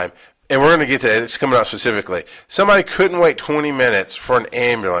response time, and we're going to get to it. It's coming up specifically. Somebody couldn't wait 20 minutes for an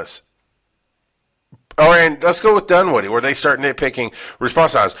ambulance. And let's go with Dunwoody, where they start nitpicking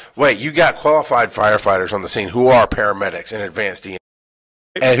response times. Wait, you got qualified firefighters on the scene who are paramedics and advanced EMS,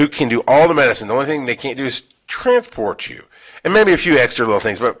 and who can do all the medicine. The only thing they can't do is transport you. And maybe a few extra little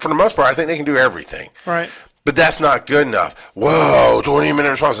things, but for the most part, I think they can do everything. Right. But that's not good enough. Whoa, 20-minute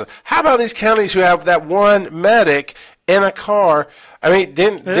response. How about these counties who have that one medic in a car. I mean,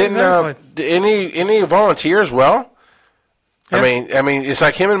 didn't any volunteers? Well, Yeah. I mean, it's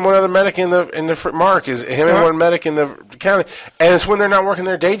like him and one other medic in the Mark is him and one medic in the county, and it's when they're not working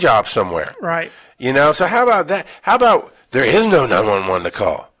their day job somewhere, Right. you know. So how about that? How about there is no 911 to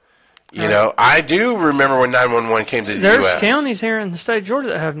call? You know, I do remember when 911 came to the There's U.S. counties here in the state of Georgia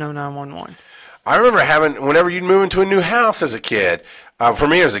that have no 911. I remember having, whenever you'd move into a new house as a kid, for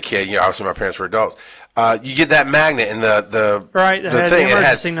me as a kid, you know, obviously my parents were adults, you get that magnet and the Right, that the had thing. the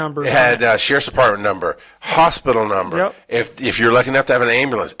emergency numbers It on had sheriff's department number, hospital number. Yep. If you're lucky enough to have an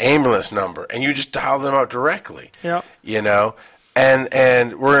ambulance number, and you just dial them out directly. Yep. You know, and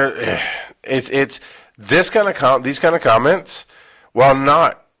it's this kind of these kind of comments, while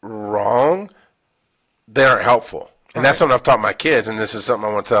not wrong, they aren't helpful. And that's something I've taught my kids, and this is something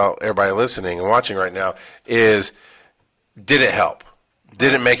I want to tell everybody listening and watching right now, is did it help?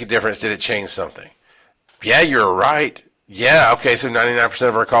 Did it make a difference? Did it change something? Yeah, you're right. Yeah, okay, so 99%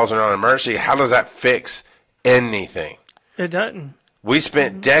 of our calls are non-emergency. How does that fix anything? It doesn't. We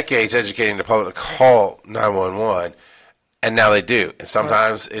spent decades educating the public to call 911, and now they do. And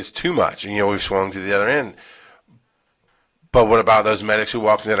sometimes it's too much, and, you know, we've swung to the other end. But what about those medics who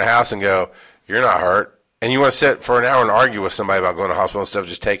walk into the house and go, you're not hurt? And you want to sit for an hour and argue with somebody about going to the hospital instead of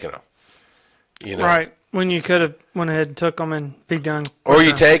just taking them. You know? Right. When you could have went ahead and took them and be done. Or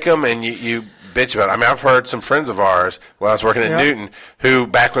you take them and you bitch about it. I mean, I've heard some friends of ours when I was working at Newton who,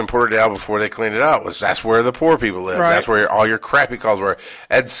 back when Porterdale, before they cleaned it up, that's where the poor people live. Right. That's where all your crappy calls were.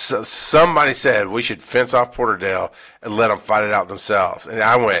 And somebody said we should fence off Porterdale and let them fight it out themselves. And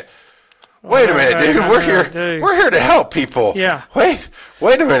I went, wait a minute, dude. We're here to help people. Yeah. Wait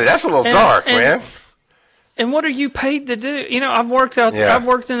a minute. That's a little dark, man. And what are you paid to do? You know, I've worked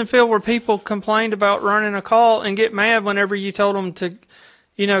in the field where people complained about running a call and get mad whenever you told them to,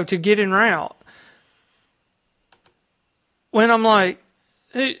 you know, to get en route. When I'm like,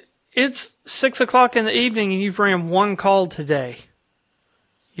 it's 6 o'clock in the evening and you've ran one call today.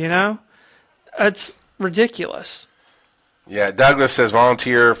 You know, it's ridiculous. Yeah, Douglas says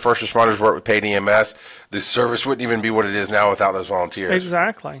volunteer first responders work with paid EMS. The service wouldn't even be what it is now without those volunteers.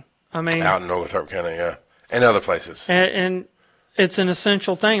 Exactly. I mean, out in Oglethorpe County, yeah, and other places. And it's an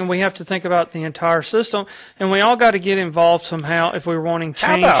essential thing, and we have to think about the entire system, and we all got to get involved somehow if we're wanting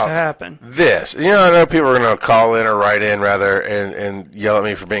change to happen. This, you know, I know people are going to call in or write in rather and yell at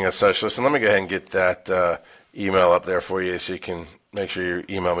me for being a socialist, and let me go ahead and get that email up there for you so you can make sure you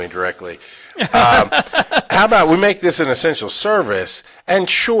email me directly. How about we make this an essential service, and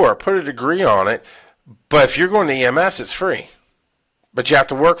sure, put a degree on it, but if you're going to EMS, it's free. But you have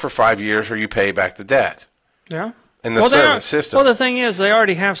to work for 5 years or you pay back the debt. Yeah. In the service system. Well, the thing is, they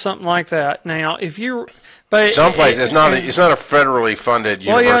already have something like that now. If you, but some places it's not a federally funded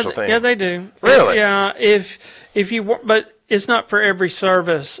universal thing. Yeah, they do. Really? Yeah. If you, but it's not for every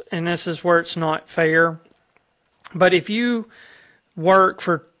service, and this is where it's not fair. But if you work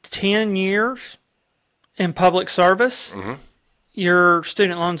for 10 years in public service, your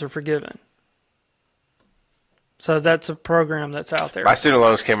student loans are forgiven. So that's a program that's out there. My student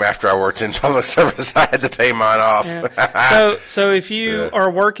loans came after I worked in public service. I had to pay mine off. Yeah. So if you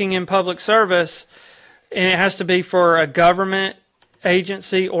are working in public service, and it has to be for a government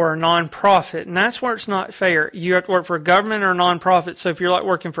agency or a nonprofit, and that's where it's not fair. You have to work for a government or a nonprofit. So if you're like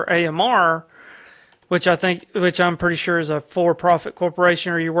working for AMR, which I'm pretty sure is a for-profit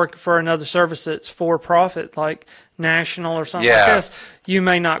corporation, or you're working for another service that's for-profit, like National or something like this, you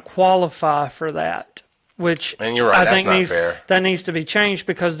may not qualify for that. Which and you're right, I think fair. That needs to be changed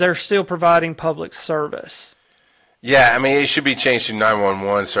because they're still providing public service. Yeah, I mean it should be changed to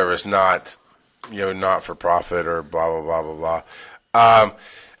 911 service, not not for profit or blah blah blah blah blah.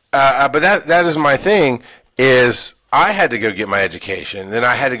 But that is my thing. Is I had to go get my education, then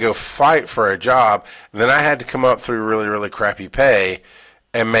I had to go fight for a job, then I had to come up through really really crappy pay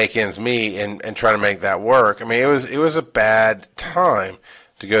and make ends meet and try to make that work. I mean it was a bad time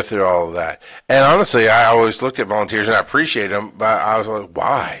to go through all of that. And honestly, I always looked at volunteers and I appreciate them, but I was like,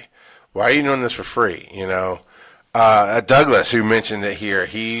 why? Why are you doing this for free? You know, Douglas, who mentioned it here,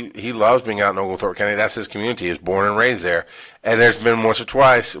 he loves being out in Oglethorpe County. That's his community. He was born and raised there. And there's been once or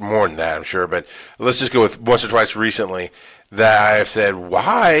twice, more than that, I'm sure, but let's just go with once or twice recently that I have said,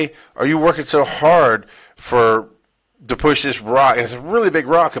 why are you working so hard to push this rock? And it's a really big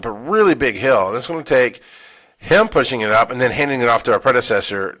rock up a really big hill. And it's going to take him pushing it up and then handing it off to our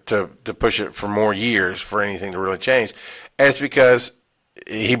predecessor to push it for more years for anything to really change. And it's because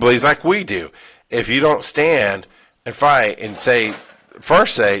he believes like we do. If you don't stand and fight and say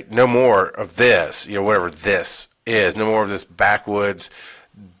no more of this, whatever this is, no more of this backwoods,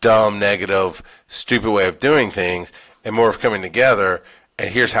 dumb, negative, stupid way of doing things, and more of coming together, and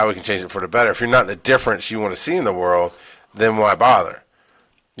here's how we can change it for the better. If you're not the difference you want to see in the world, then why bother?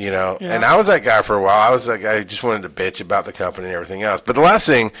 You know, and I was that guy for a while. I was that guy who just wanted to bitch about the company and everything else. But the last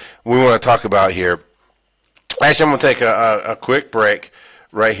thing we want to talk about here, actually, I'm going to take a quick break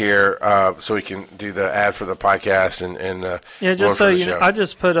right here so we can do the ad for the podcast and just so you know, I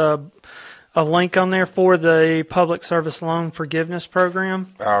just put a link on there for the Public Service Loan Forgiveness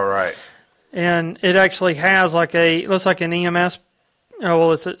Program. All right. And it actually has like looks like an EMS. Oh,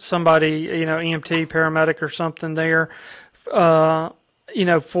 well, it's somebody, EMT, paramedic or something there,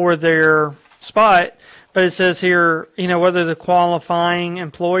 for their spot. But it says here, whether the qualifying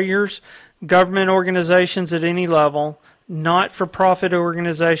employers, government organizations at any level, not-for-profit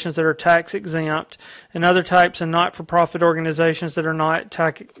organizations that are tax exempt, and other types of not-for-profit organizations that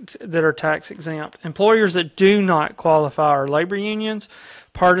are tax exempt. Employers that do not qualify are labor unions,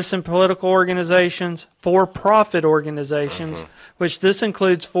 partisan political organizations, for-profit organizations, which this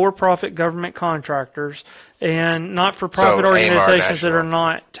includes for-profit government contractors, and not-for-profit organizations that are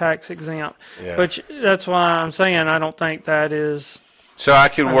not tax exempt. Yeah. Which that's why I'm saying I don't think that is. So I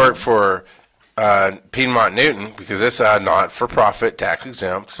could work for Piedmont Newton because it's not-for-profit, tax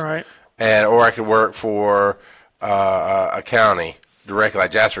exempt, right? Or I could work for a county directly,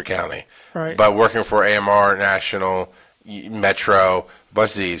 like Jasper County, right? But working for AMR, National, Metro,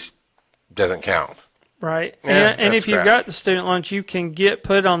 bunch of these doesn't count, right? Yeah, and if you've got the student loans, you can get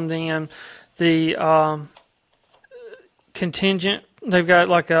put on the contingent. They've got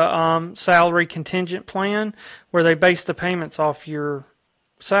like a salary contingent plan where they base the payments off your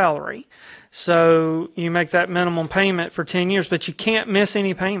salary. So you make that minimum payment for 10 years, but you can't miss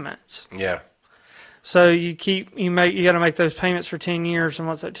any payments. Yeah. So you got to make those payments for 10 years, and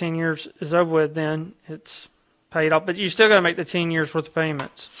once that 10 years is over with, then it's paid off. But you still got to make the 10 years worth of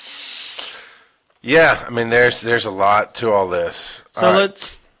payments. Yeah, I mean, there's a lot to all this. So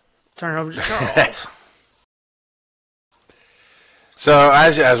let's turn it over to Charles. So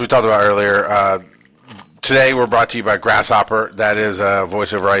as we talked about earlier, today we're brought to you by Grasshopper. That is a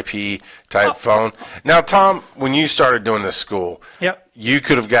voice over IP type phone. Now, Tom, when you started doing this school, yep, you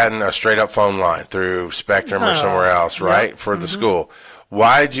could have gotten a straight up phone line through Spectrum or somewhere else, right, yep, for the school.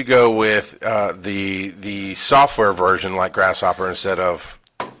 Why did you go with the software version like Grasshopper instead of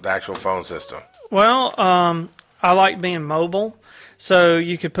the actual phone system? Well, I like being mobile, so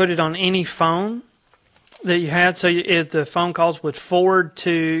you could put it on any phone that you had. So if the phone calls would forward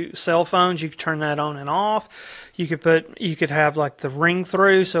to cell phones, you could turn that on and off. You could have like the ring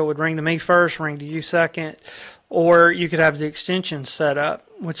through, so it would ring to me first, ring to you second, or you could have the extension set up,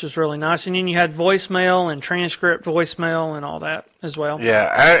 which is really nice. And then you had voicemail and transcript voicemail and all that as well.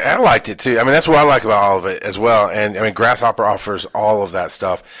 Yeah, I liked it too. I mean, that's what I like about all of it as well. And I mean, Grasshopper offers all of that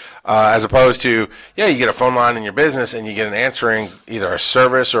stuff, as opposed to, you get a phone line in your business and you get an answering either a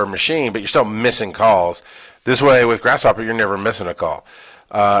service or a machine, but you're still missing calls. This way with Grasshopper, you're never missing a call.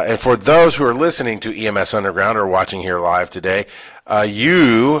 And for those who are listening to EMS Underground or watching here live today,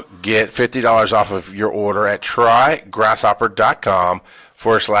 you get $50 off of your order at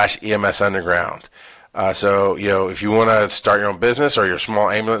trygrasshopper.com/EMS Underground. So, if you want to start your own business or your small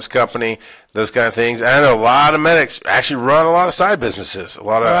ambulance company, those kind of things. I know a lot of medics actually run a lot of side businesses, a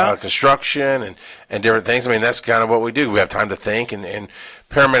lot of construction and different things. I mean, that's kind of what we do. We have time to think, and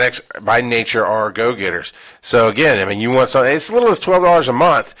paramedics by nature are go-getters. So, again, I mean, you want something, it's as little as $12 a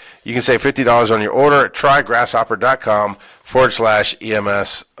month. You can save $50 on your order at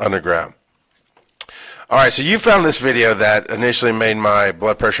trygrasshopper.com/EMS Underground. All right, so you found this video that initially made my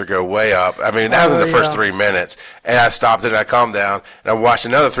blood pressure go way up. I mean, that was in the first 3 minutes, and I stopped it, and I calmed down, and I watched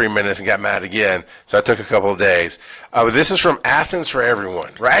another 3 minutes and got mad again, so I took a couple of days. But this is from Athens for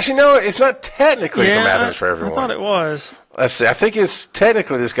Everyone. Right? Actually, no, it's not technically from Athens for Everyone. I thought it was. Let's see. I think it's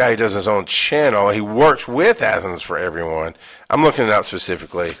technically this guy who does his own channel. He works with Athens for Everyone. I'm looking it up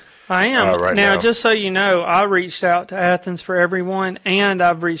specifically. I am. Right now, just so you know, I reached out to Athens for Everyone, and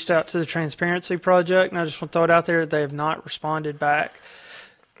I've reached out to the Transparency Project, and I just want to throw it out there that they have not responded back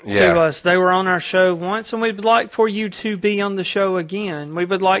to us. They were on our show once, and we'd like for you to be on the show again. We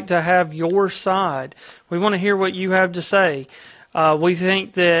would like to have your side. We want to hear what you have to say. We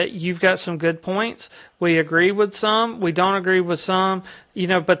think that you've got some good points. We agree with some. We don't agree with some.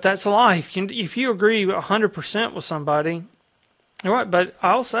 But that's life. If you agree 100% with somebody, all right, but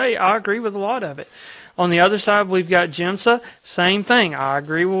I'll say I agree with a lot of it. On the other side, we've got GEMSA, same thing. I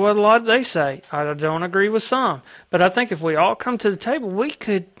agree with what a lot they say. I don't agree with some. But I think if we all come to the table, we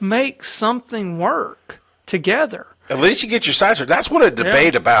could make something work together. At least you get your sides. That's what a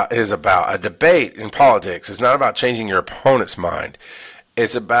debate is about. A debate in politics is not about changing your opponent's mind.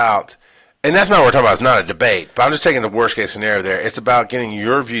 It's about And that's not what we're talking about. It's not a debate. But I'm just taking the worst case scenario there. It's about getting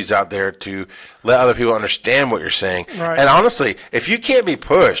your views out there to let other people understand what you're saying. Right. And honestly, if you can't be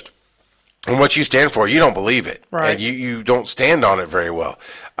pushed on what you stand for, you don't believe it. Right. And you don't stand on it very well.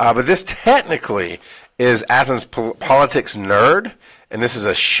 But this technically is Athens Politics Nerd. And this is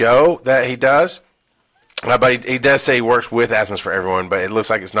a show that he does. But he does say he works with Athens for Everyone, but it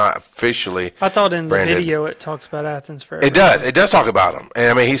looks like it's not officially. I thought in branded. the video it talks about Athens for Everyone. It does. It does talk about him, and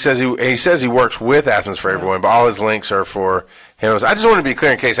I mean he says he works with Athens for Everyone, but all his links are for him. I just want to be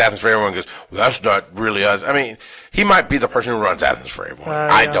clear in case Athens for Everyone goes, well, that's not really us. I mean, he might be the person who runs Athens for Everyone.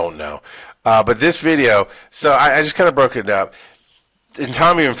 I don't know, but this video. So I just kind of broke it up, and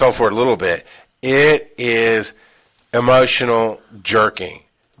Tom even fell for it a little bit. It is emotional jerking.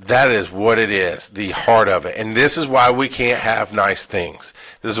 That is what it is, the heart of it. And this is why we can't have nice things.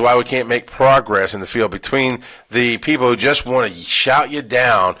 This is why we can't make progress in the field between the people who just want to shout you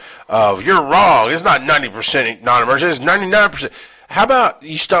down of, you're wrong, it's not 90% non-emergent, it's 99%. How about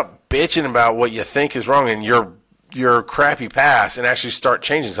you stop bitching about what you think is wrong in your crappy past and actually start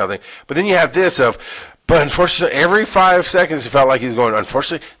changing something? But then you have this of, but unfortunately, every 5 seconds it felt like he's going,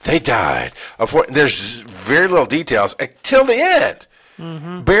 unfortunately, they died. There's very little details until the end.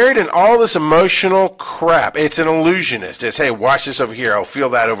 Mm-hmm. Buried in all this emotional crap. It's an illusionist. It's, hey, watch this over here. I'll feel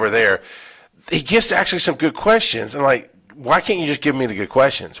that over there. He gets actually some good questions. And like, why can't you just give me the good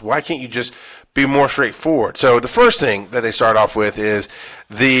questions? Why can't you just be more straightforward? So the first thing that they start off with is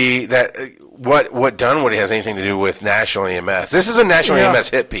what Dunwoody has anything to do with National EMS. This is a National EMS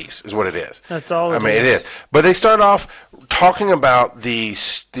hit piece, is what it is. That's all. It is. But they start off talking about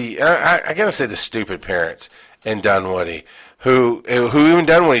I gotta say the stupid parents in Dunwoody. Who even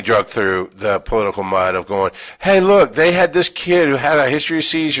Dunwoody drug through the political mud of going, hey, look, they had this kid who had a history of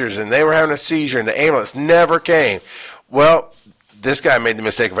seizures, and they were having a seizure, and the ambulance never came. Well, this guy made the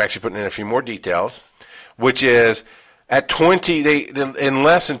mistake of actually putting in a few more details, which is at 20, in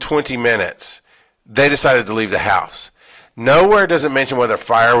less than 20 minutes, they decided to leave the house. Nowhere does it mention whether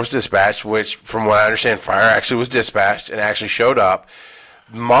fire was dispatched, which, from what I understand, fire actually was dispatched and actually showed up.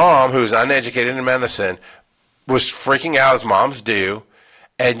 Mom, who's uneducated in medicine, was freaking out as moms do.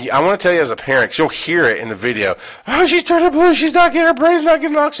 And I want to tell you as a parent, 'cause you'll hear it in the video, oh, she's turning blue, she's not getting her brain's not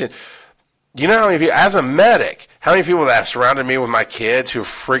getting oxygen. You know how many people, as a medic, how many people that surrounded me with my kids who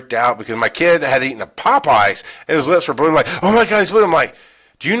freaked out because my kid had eaten a Popeyes and his lips were blue. I'm like, oh my God, he's blue. I'm like,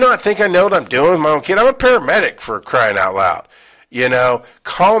 do you not think I know what I'm doing with my own kid? I'm a paramedic, for crying out loud. You know,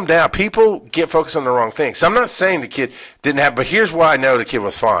 calm down. People get focused on the wrong thing. So I'm not saying the kid didn't have, but here's why I know the kid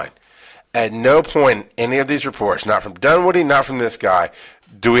was fine. At no point in any of these reports, not from Dunwoody, not from this guy,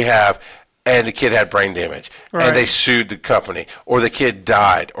 do we have, and the kid had brain damage, and they sued the company, or the kid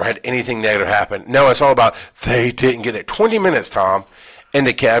died, or had anything negative happen. No, it's all about they didn't get it. 20 minutes, Tom, in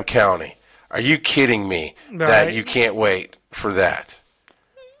DeKalb County. Are you kidding me that you can't wait for that?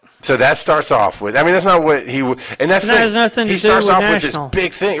 So that starts off with, I mean, that's not what he would, and that's that has nothing to he starts do with off national. with this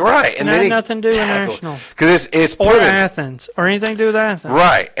big thing, right? And then nothing to do with national, because it's or Athens, or anything to do with Athens,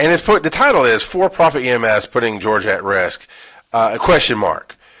 right? And it's the title is "For-Profit EMS Putting Georgia at Risk?" A question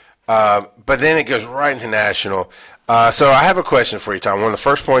mark, but then it goes right into national. So I have a question for you, Tom. One of the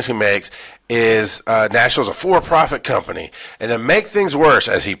first points he makes is National is a for-profit company, and to make things worse,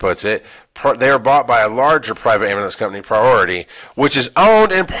 as he puts it, they are bought by a larger private ambulance company, Priority, which is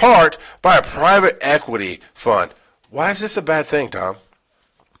owned in part by a private equity fund. Why is this a bad thing, Tom?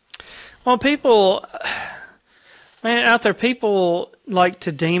 Well, people, man, out there, people like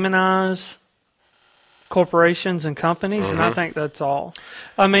to demonize corporations and companies, and I think that's all.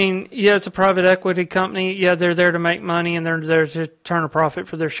 I mean, yeah, it's a private equity company. Yeah, they're there to make money, and they're there to turn a profit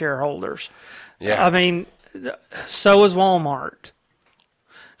for their shareholders. Yeah. I mean, so is Walmart.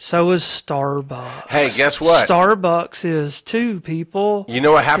 So is Starbucks. Hey, guess what? Starbucks is too, people. You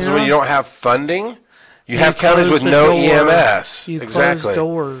know what happens when you don't have funding? You have counties with no EMS. You exactly. close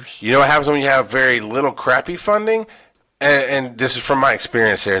doors. You know what happens when you have very little crappy funding? And this is from my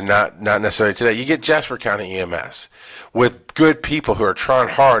experience here, not necessarily today. You get Jasper County EMS with good people who are trying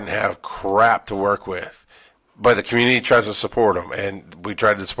hard and have crap to work with. But the community tries to support them, and we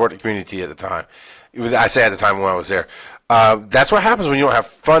tried to support the community at the time. I say at the time when I was there. That's what happens when you don't have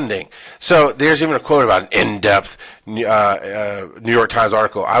funding. So there's even a quote about an in-depth New York Times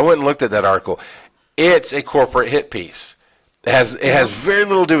article. I went and looked at that article. It's a corporate hit piece. It has very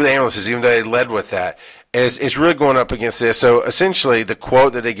little to do with ambulances, even though they led with that. And it's really going up against this. So essentially, the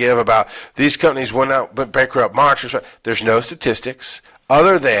quote that they give about these companies went out but bankrupt monsters, there's no statistics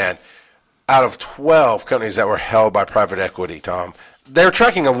other than out of 12 companies that were held by private equity, Tom, they were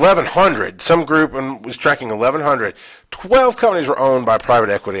tracking 1,100. Some group was tracking 1,100. 12 companies were owned by private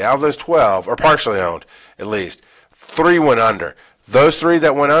equity. Out of those 12, or partially owned at least, 3 went under. Those 3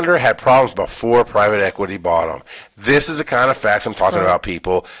 that went under had problems before private equity bought them. This is the kind of facts I'm talking about,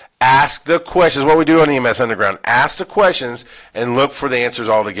 people. Ask the questions. What we do on EMS Underground. Ask the questions and look for the answers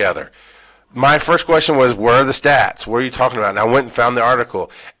all together. My first question was, where are the stats? What are you talking about? And I went and found the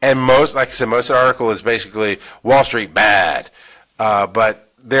article. And like I said, most of the article is basically Wall Street bad. But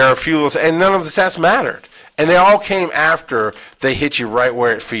there are a few little, and none of the stats mattered. And they all came after they hit you right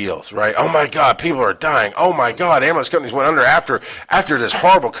where it feels, right? Oh my God, people are dying. Oh my God, ambulance companies went under after this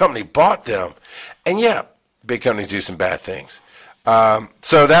horrible company bought them. And yeah, big companies do some bad things.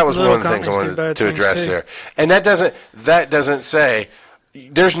 So that was one of the things I wanted to address there. And that doesn't say,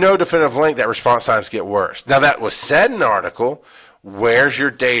 there's no definitive link that response times get worse. Now that was said in the article. Where's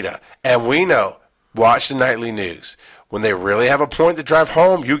your data? And we know, watch the nightly news. When they really have a point to drive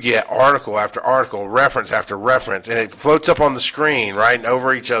home, you get article after article, reference after reference, and it floats up on the screen, right, and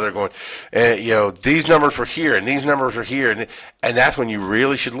over each other going, these numbers were here and these numbers were here. And that's when you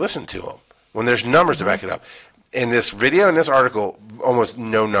really should listen to them, when there's numbers to back it up. In this video, in this article, almost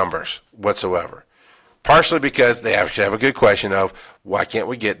no numbers whatsoever. Partially because they actually have a good question of why can't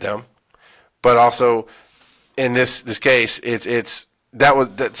we get them, but also in this case,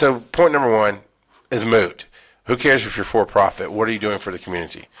 so point number 1 is moot. Who cares if you're for profit? What are you doing for the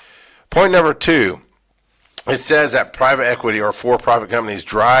community? Point number 2, it says that private equity or for-profit companies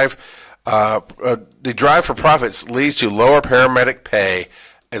drive for profits leads to lower paramedic pay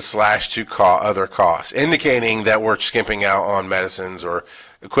and slash to other costs, indicating that we're skimping out on medicines or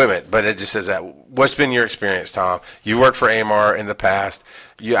equipment. But it just says that. What's been your experience, Tom? You've worked for AMR in the past.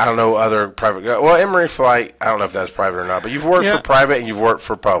 I don't know other private. Well, Emory Flight, I don't know if that's private or not, but you've worked for private and you've worked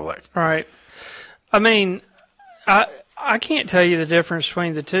for public. Right. I mean, I can't tell you the difference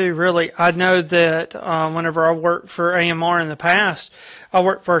between the two, really. I know that whenever I worked for AMR in the past, I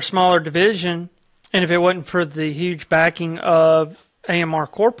worked for a smaller division, and if it wasn't for the huge backing of AMR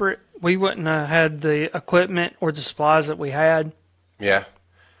corporate, we wouldn't have had the equipment or the supplies that we had. Yeah.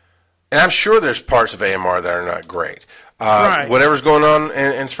 And I'm sure there's parts of AMR that are not great. Right. Whatever's going on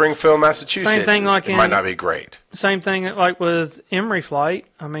in Springfield, Massachusetts, it might not be great. Same thing like with Emory Flight.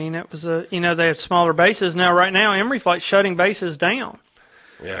 I mean, it was they have smaller bases. Now, right now, Emory Flight's shutting bases down.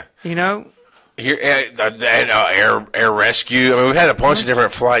 Yeah. Here, air rescue. I mean, we've had a bunch of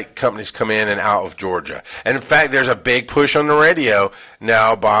different flight companies come in and out of Georgia. And in fact, there's a big push on the radio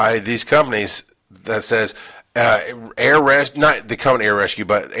now by these companies that says not the company Air Rescue,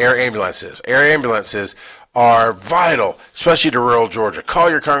 but air ambulances. Air ambulances are vital, especially to rural Georgia. Call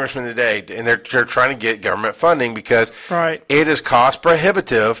your congressman today, and they're trying to get government funding because it is cost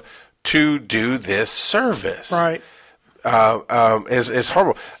prohibitive to do this service. Right. It's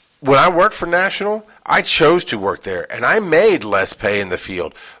horrible. When I worked for National, I chose to work there, and I made less pay in the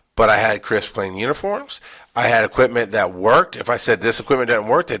field, but I had crisp, clean uniforms. I had equipment that worked. If I said this equipment doesn't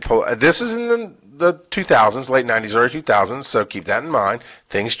work, they'd pull. This is in the 2000s, late 90s, early 2000s, so keep that in mind.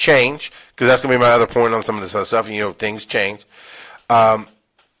 Things change, because that's going to be my other point on some of this other stuff. Things change. I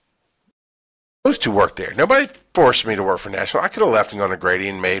chose to work there. Nobody forced me to work for National. I could have left and gone to Grady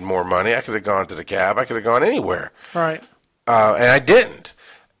and made more money. I could have gone to the cab. I could have gone anywhere. Right. And I didn't.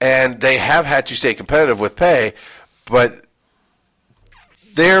 And they have had to stay competitive with pay, but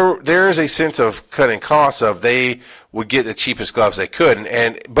there is a sense of cutting costs of they would get the cheapest gloves they could.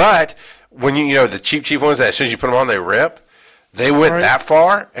 But when the cheap ones that as soon as you put them on, they rip. They went that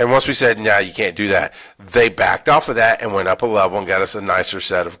far, and once we said, no, you can't do that, they backed off of that and went up a level and got us a nicer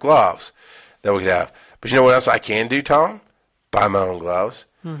set of gloves that we could have. But you know what else I can do, Tom? Buy my own gloves.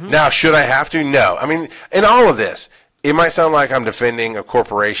 Mm-hmm. Now, should I have to? No. I mean, in all of this, it might sound like I'm defending a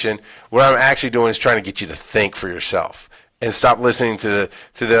corporation. What I'm actually doing is trying to get you to think for yourself and stop listening to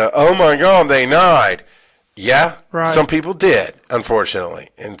the oh my God, they lied. Yeah, some people did, unfortunately,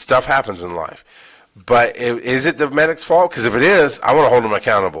 and stuff happens in life. But is it the medic's fault? Because if it is, I want to hold them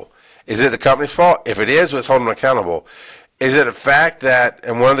accountable. Is it the company's fault? If it is, let's hold them accountable. Is it a fact that,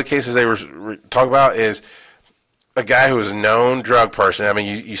 and one of the cases they were talking about is a guy who was a known drug person. I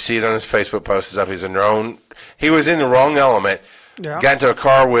mean, you see it on his Facebook posts and stuff. He was in the wrong element, got into a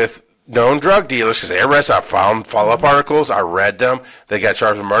car with known drug dealers, because they arrested. I found follow-up articles. I read them. They got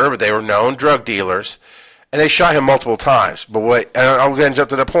charged with murder, but they were known drug dealers. And they shot him multiple times. But and I'm going to jump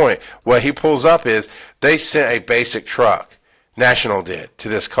to the point. What he pulls up is they sent a basic truck, National did, to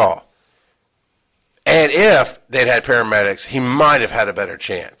this call. And if they'd had paramedics, he might have had a better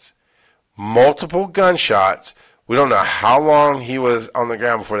chance. Multiple gunshots. We don't know how long he was on the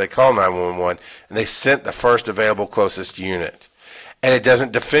ground before they called 911, and they sent the first available closest unit. and it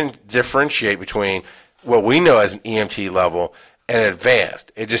doesn't differentiate between what we know as an EMT level and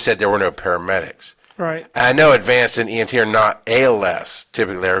advanced. It just said there were no paramedics. Right. And I know advanced and EMT are not ALS.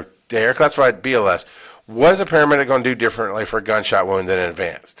 Typically, they're classified BLS. What is a paramedic going to do differently for a gunshot wound than an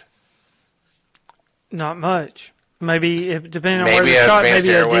advanced? Not much. Maybe, depending on Maybe where the shot, advanced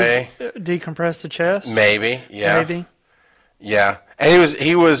maybe airway. Decompress the chest. Maybe, yeah. Maybe. Yeah. And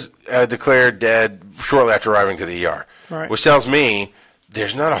he was declared dead shortly after arriving to the ER. Right. Which tells me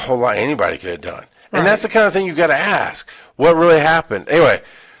there's not a whole lot anybody could have done. Right. And that's the kind of thing you've got to ask. What really happened? Anyway,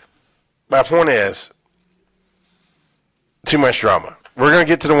 my point is, too much drama. We're going to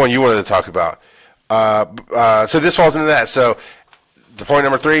get to the one you wanted to talk about. So this falls into that. So the point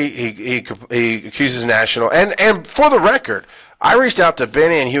number 3, he accuses National. And for the record, I reached out to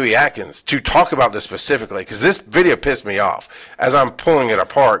Benny and Huey Atkins to talk about this specifically because this video pissed me off as I'm pulling it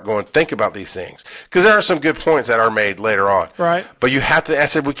apart, going, think about these things. Because there are some good points that are made later on. Right. But you have to, I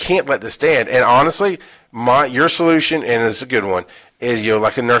said, we can't let this stand. And honestly, your solution, and it's a good one, is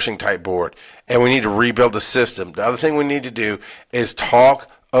like a nursing type board. And we need to rebuild the system. The other thing we need to do is talk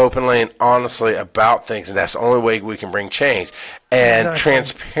openly and honestly about things, and that's the only way we can bring change and Exactly.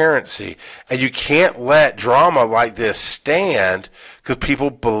 transparency. And you can't let drama like this stand because people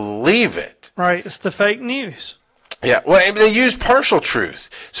believe it. Right. It's the fake news. Yeah, well, and they use partial truth.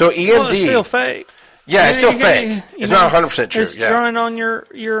 So EMD, Well, it's still fake. yeah, it's still fake. You It's know, not 100% true. It's Yeah. drawing on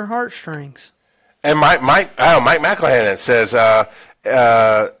your heartstrings. And Mike McElhannon says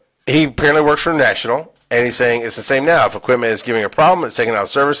he apparently works for National, and he's saying it's the same now. If equipment is giving a problem, it's taken out of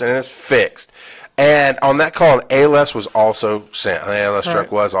service, and then it's fixed. And on that call, an ALS was also sent. An ALS truck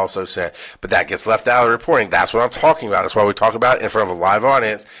Right. was also sent. But that gets left out of the reporting. That's what I'm talking about. That's why we talk about it in front of a live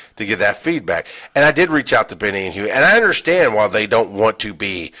audience to get that feedback. And I did reach out to Benny and Huey, and I understand why they don't want to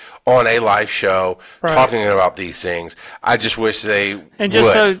be on a live show Right. talking about these things. I just wish they And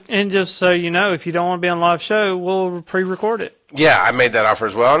would. just so you know, if you don't want to be on a live show, we'll pre-record it, Yeah, I made that offer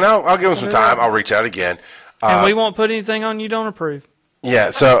as well. No, I'll give them some time. I'll reach out again. and we won't put anything on you don't approve.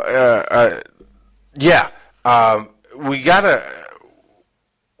 Yeah, so,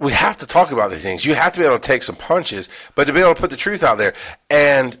 we have to talk about these things. You have to be able to take some punches, but to be able to put the truth out there.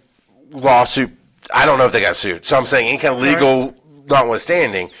 And lawsuit, I don't know if they got sued. So I'm saying any kind of legal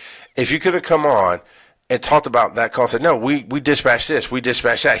notwithstanding, if you could have come on and talked about that call and said, no, we dispatched this, we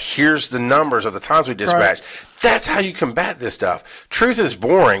dispatched that. Here's the numbers of the times we dispatched. Right. That's how you combat this stuff. Truth is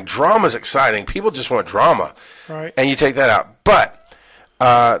boring. Drama is exciting. People just want drama. Right. And you take that out. But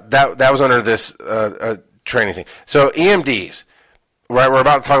that was under this training thing. So EMDs, right? We're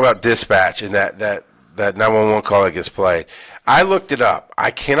about to talk about dispatch and that 911 call that gets played. I looked it up.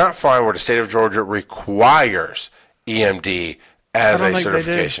 I cannot find where the state of Georgia requires EMD as a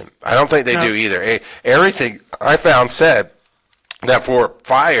certification. I don't think they do either. Everything I found said that for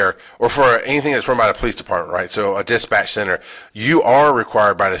fire or for anything that's run by the police department, right? So a dispatch center, you are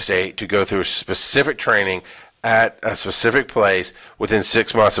required by the state to go through specific training at a specific place within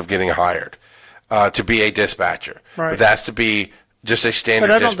 6 months of getting hired to be a dispatcher. Right. But that's to be just a standard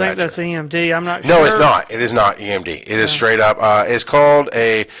But I don't dispatcher. think that's EMD. I'm not sure. No, it's not. It is not EMD. It is straight up. It's called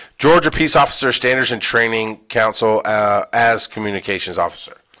a Georgia Peace Officer Standards and Training Council as communications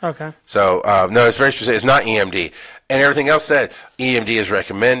officer. Okay. So, no, it's very specific. It's not EMD. And everything else said EMD is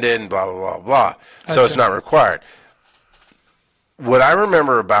recommended and blah, blah, blah, blah. So it's not required. What I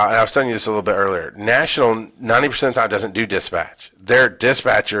remember about, and I was telling you this a little bit earlier, National 90% of the time doesn't do dispatch. Their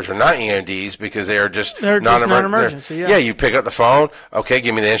dispatchers are not EMDs because they are just non-emergency. Yeah, you pick up the phone. Okay,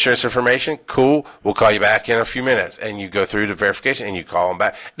 give me the insurance information. Cool. We'll call you back in a few minutes. And you go through the verification and you call them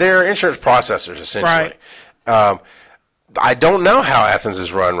back. They're insurance processors, essentially. Right. I don't know how Athens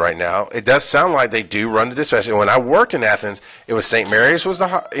is run right now. It does sound like they do run the dispatch. And when I worked in Athens, it was St. Mary's was the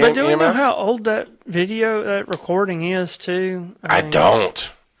But do we know EMS. how old that video, that recording is, too? I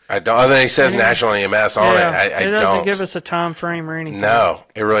don't. Other than he says National EMS on it, I it don't. doesn't give us a time frame or anything. No,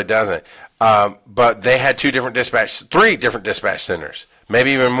 it really doesn't. But they had three different dispatch centers,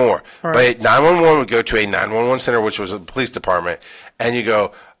 maybe even more. Right. But 911 would go to a 911 center, which was a police department, and you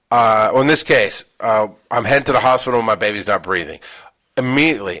go, well, in this case, I'm heading to the hospital, my baby's not breathing.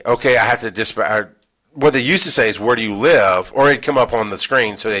 Immediately, okay, I have to dispatch. What they used to say is, where do you live? Or it'd come up on the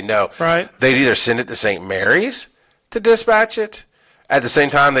screen so they know. Right. They'd either send it to St. Mary's to dispatch it. At the same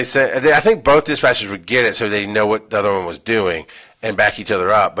time, I think both dispatchers would get it so they know what the other one was doing and back each other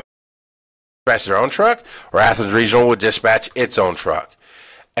up. But dispatch their own truck, or Athens Regional would dispatch its own truck.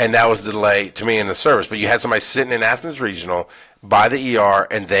 And that was the delay to me in the service. But you had somebody sitting in Athens Regional by the ER,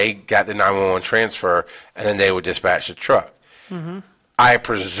 and they got the 911 transfer, and then they would dispatch the truck. Mm-hmm. I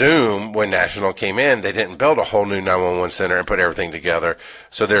presume when National came in, they didn't build a whole new 911 center and put everything together.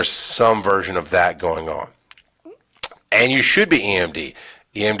 So there's some version of that going on. And you should be EMD.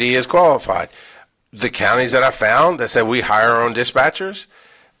 EMD is qualified. The counties that I found that said we hire our own dispatchers,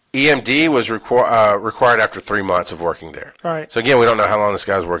 EMD was required after 3 months of working there. Right. So again, we don't know how long this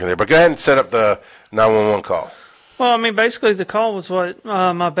guy was working there. But go ahead and set up the 911 call. Well, I mean, basically the call was what,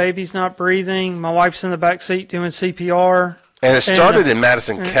 my baby's not breathing, my wife's in the back seat doing CPR. And it started in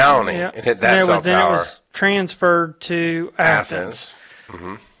Madison County and hit that cell then tower. It was transferred to Athens.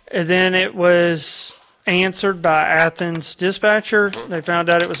 And then it was answered by Athens dispatcher. They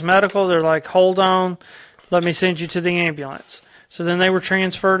found out it was medical. They're like, hold on, let me send you to the ambulance. So then they were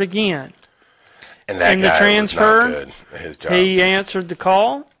transferred again. And that in guy the transfer, was not good at his job. He answered the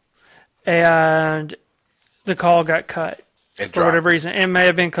call, and the call got cut. For whatever reason. It may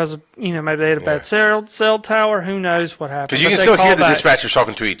have been because, maybe they had a bad cell tower. Who knows what happened. Because you can still hear the dispatchers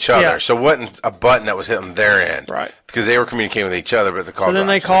talking to each other. Yeah. So it wasn't a button that was hit on their end. Right. Because they were communicating with each other, but the call So then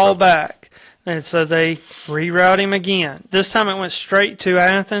they called back. And so they reroute him again. This time it went straight to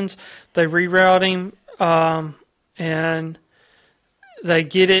Athens. They reroute him, and they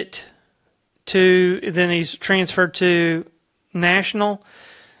get it then he's transferred to National.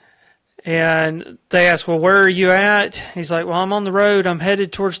 And they ask, well, where are you at? He's like, well, I'm on the road. I'm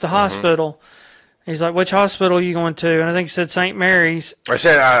headed towards the hospital. He's like, which hospital are you going to? And I think he said St. Mary's. I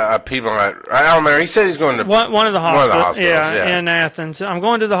said people. I don't remember. He said he's going to one of the hospitals. Yeah, in Athens. I'm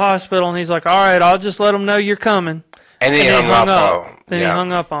going to the hospital. And he's like, all right, I'll just let them know you're coming. And then he hung up. Then he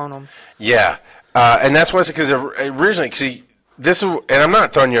hung up on them. Yeah. And that's why, because originally, see, this is, and I'm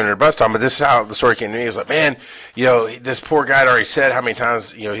not throwing you under the bus, Tom, but this is how the story came to me. He was like, man, this poor guy had already said how many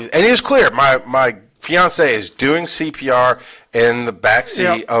times, and he was clear. My fiance is doing CPR in the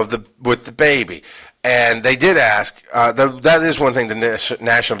backseat with the baby. And they did ask, that is one thing the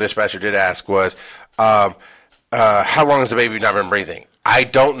National Dispatcher did ask was, how long has the baby not been breathing? I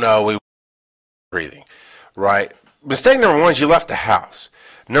don't know. We breathing, right? Mistake number one is you left the house.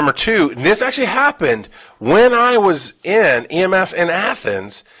 Number two, and this actually happened when I was in EMS in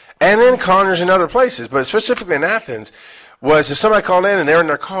Athens and in Conyers and other places, but specifically in Athens, was if somebody called in and they were in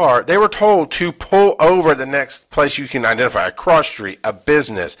their car, they were told to pull over the next place you can identify, a cross street, a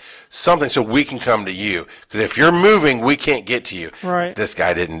business, something, so we can come to you. Because if you're moving, we can't get to you. Right. This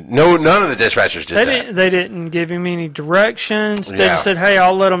guy didn't. No, none of the dispatchers did that. They didn't give him any directions. They just said, hey,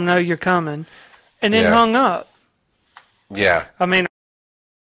 I'll let them know you're coming. And then hung up. Yeah. I mean,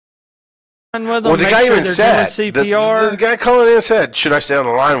 with them, well, the guy even said, CPR. The guy calling in said, should I stay on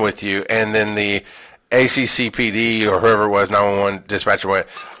the line with you? And then the ACCPD or whoever it was, 911 dispatcher went,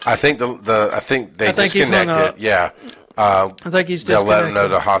 I think they disconnected. Yeah. I think he's disconnected. They'll let him know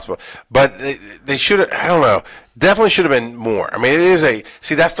the hospital. But they should have, I don't know, definitely should have been more. I mean,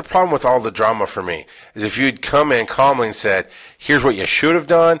 see, that's the problem with all the drama for me, is if you'd come in calmly and said, here's what you should have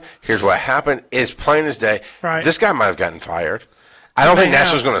done, here's what happened, it's plain as day. Right. This guy might have gotten fired. I don't think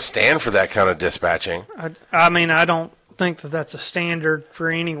National's going to stand for that kind of dispatching. I mean, I don't think that's a standard for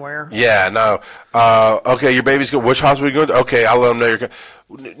anywhere. Yeah, no. Okay, your baby's going. Which hospital are you going to? Okay, I'll let them know you're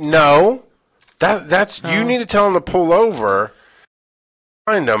going. No, that's you need to tell them to pull over,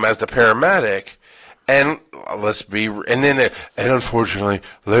 find them as the paramedic, and and unfortunately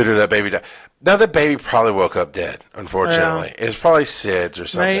later that baby died. Now the baby probably woke up dead. Unfortunately, it's probably SIDS or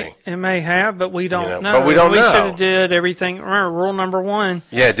something. It may have, but we don't know. But we don't know. We should have did everything. Remember, rule number one.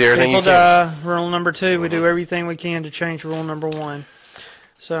 Yeah, do everything you can. Rule number two, we do everything we can to change rule number one.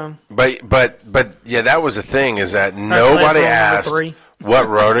 So. But yeah, that was the thing, is that nobody asked what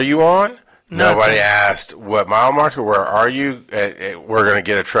road are you on. Nobody asked what mile marker. Where are you? We're going to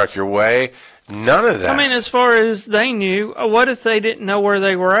get a truck your way. None of that. I mean, as far as they knew, what if they didn't know where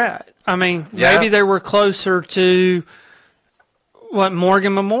they were at? I mean, maybe they were closer to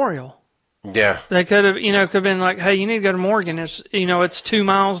Morgan Memorial. Yeah. They could have, could have been like, hey, you need to go to Morgan. It's, it's 2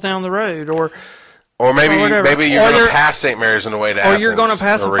 miles down the road, or maybe you're going to pass St. Mary's on the way to Athens. Or you're going to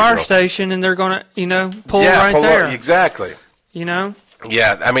pass a fire station and they're going to, pull right there. Exactly.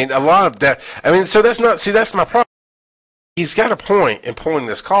 Yeah, I mean, a lot of that. I mean, so that's my problem. He's got a point in pulling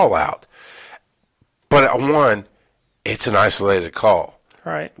this call out. But one, it's an isolated call.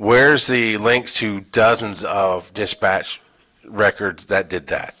 Right. Where's the links to dozens of dispatch records that did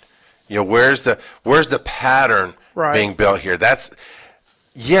that? Where's the pattern being built here?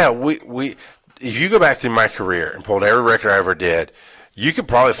 We if you go back through my career and pulled every record I ever did, you could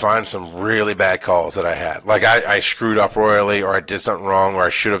probably find some really bad calls that I had. Like I screwed up royally, or I did something wrong, or I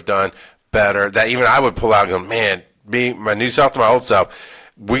should have done better. That even I would pull out and go, man, my new self to my old self,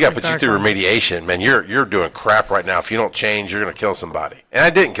 we got to put you through remediation, man. You're doing crap right now. If you don't change, you're going to kill somebody. And I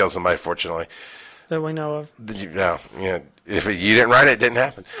didn't kill somebody, fortunately. That we know of. No, if you didn't write it, it didn't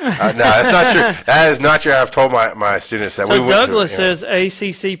happen. No, that's not true. That is not true. I've told my students that. So Douglas says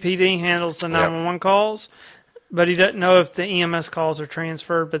ACCPD handles the 911 calls, but he doesn't know if the EMS calls are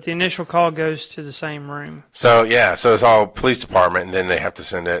transferred, but the initial call goes to the same room. So it's all police department, and then they have to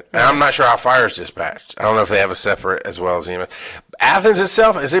send it. And I'm not sure how fire is dispatched. I don't know if they have a separate as well as EMS. Athens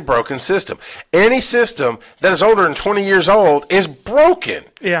itself is a broken system. Any system that is older than 20 years old is broken.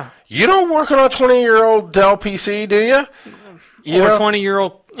 Yeah. You don't work on a 20-year-old Dell PC, do you? Or a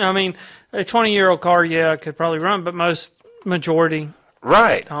 20-year-old. I mean, a 20-year-old car, could probably run, but majority.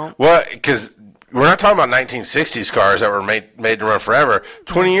 Right. Don't. Well, because we're not talking about 1960s cars that were made to run forever.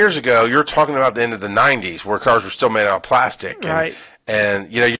 20 years ago, you're talking about the end of the 90s, where cars were still made out of plastic. Right.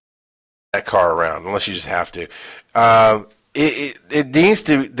 And you that car around unless you just have to. It needs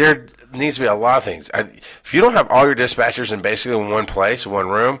to. There needs to be a lot of things. If you don't have all your dispatchers in basically one place, one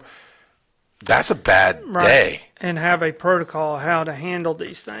room, that's a bad day. And have a protocol how to handle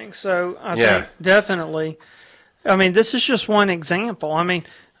these things. So I think definitely. I mean, this is just one example. I mean,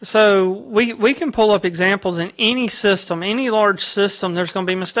 so we can pull up examples in any system, any large system. There's going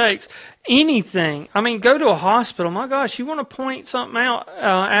to be mistakes. Anything. I mean, go to a hospital. My gosh, you want to point something out,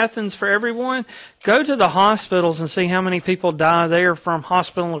 Athens for everyone? Go to the hospitals and see how many people die there from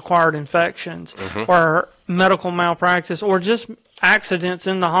hospital-acquired infections or medical malpractice or just accidents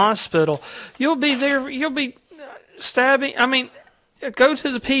in the hospital. You'll be there. You'll be stabbing. I mean, go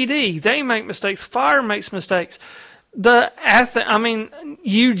to the PD. They make mistakes. Fire makes mistakes. UGA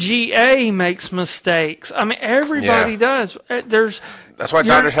makes mistakes. I mean, everybody does. That's why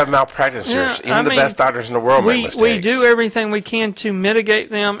doctors have malpractices. Even the best doctors in the world make mistakes. We do everything we can to mitigate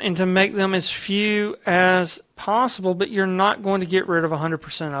them and to make them as few as possible, but you're not going to get rid of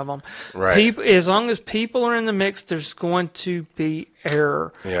 100% of them. Right. As long as people are in the mix, there's going to be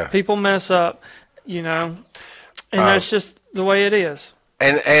error. Yeah. People mess up, and that's just the way it is.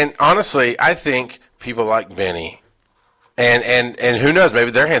 And honestly, I think people like Benny, and who knows, maybe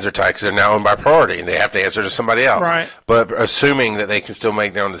their hands are tied because they're now owned by Priority and they have to answer to somebody else. Right. But assuming that they can still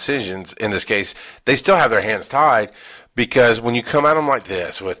make their own decisions, in this case, they still have their hands tied because when you come at them like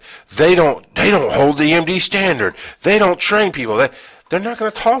this with they don't hold the EMD standard, they don't train people, they're not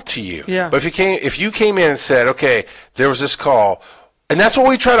going to talk to you. Yeah. But if you came in and said, okay, there was this call. And that's what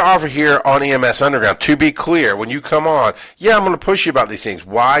we try to offer here on EMS Underground. To be clear, when you come on, I'm going to push you about these things.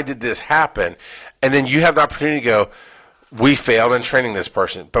 Why did this happen? And then you have the opportunity to go, we failed in training this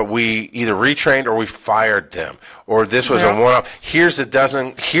person, but we either retrained or we fired them. Or this was a one-off. Here's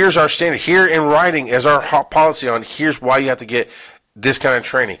our standard. Here in writing is our policy on here's why you have to get this kind of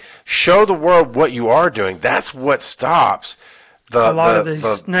training. Show the world what you are doing. That's what stops the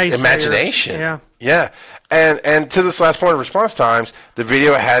imagination. Yeah. And to this last point of response times, the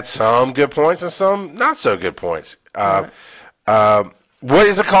video had some good points and some not so good points. What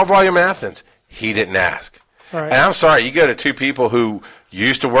is the call volume in Athens? He didn't ask. Right. And I'm sorry, you go to two people who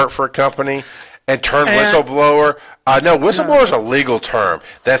used to work for a company and turned whistleblower. No, whistleblower is a legal term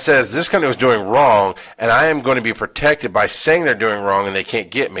that says this company was doing wrong, and I am going to be protected by saying they're doing wrong and they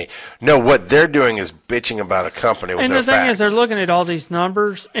can't get me. No, what they're doing is bitching about a company with no facts. And the thing is, they're looking at all these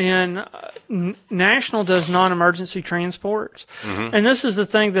numbers, and National does non-emergency transports. And this is the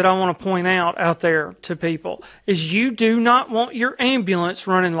thing that I want to point out there to people, is you do not want your ambulance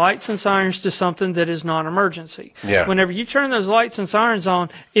running lights and sirens to something that is non-emergency. Yeah. Whenever you turn those lights and sirens on,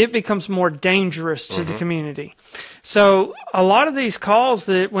 it becomes more dangerous to the community. So a lot of these calls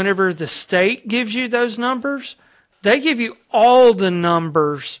that whenever the state gives you those numbers, they give you all the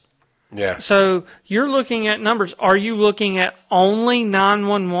numbers. Yeah. So you're looking at numbers. Are you looking at only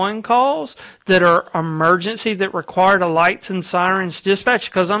 911 calls that are emergency that require the lights and sirens dispatch?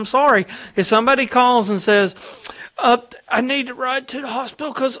 Because I'm sorry, if somebody calls and says, I need to ride to the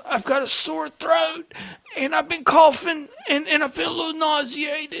hospital because I've got a sore throat and I've been coughing and I feel a little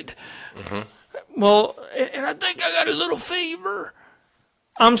nauseated. Well, and I think I got a little fever.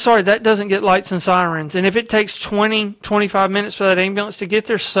 I'm sorry, that doesn't get lights and sirens. And if it takes 20, 25 minutes for that ambulance to get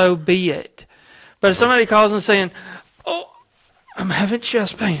there, so be it. But if somebody calls and saying, I'm having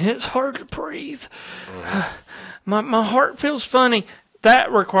chest pain, it's hard to breathe. My heart feels funny,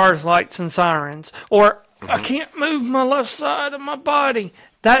 that requires lights and sirens. Or I can't move my left side of my body.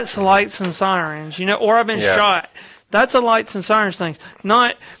 That's lights and sirens, or I've been shot. That's a lights and sirens thing.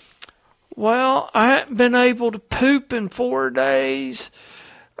 Not, well, I haven't been able to poop in 4 days.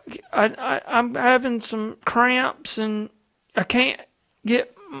 I'm having some cramps and I can't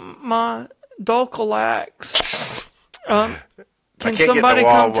get my Dulcolax. can can't get somebody the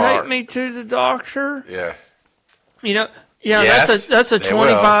come Walmart. take me to the doctor? Yeah. You know, yeah, Yes, that's a they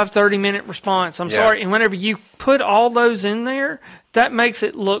 25, 30-minute response. I'm Yeah. sorry. And whenever you put all those in there, that makes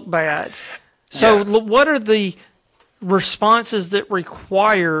it look bad. So Yeah. what are the responses that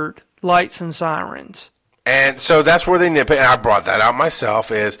required lights and sirens? And so that's where they nip it. And I brought that out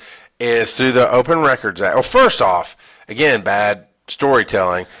myself is through the Open Records Act. Well, first off, again, bad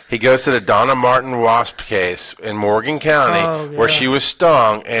storytelling. He goes to the Donna Martin Wasp case in Morgan County where she was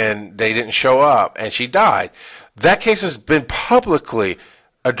stung and they didn't show up and she died. That case has been publicly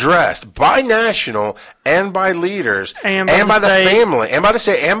addressed by national and by leaders And by the state. family and by the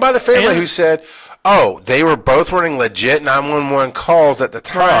state and by the family who said, oh, they were both running legit 911 calls at the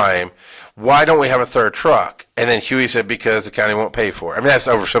time. Right. Why don't we have a third truck? And then Huey said, because the county won't pay for it. I mean, that's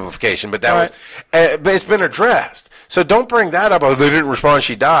oversimplification, but that was, but it's been addressed. So don't bring that up. Oh, they didn't respond.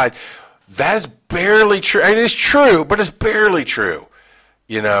 She died. That is barely true. I mean, it's true, but it's barely true.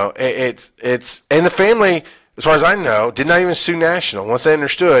 You know, it's, and the family, as far as I know, did not even sue national. Once they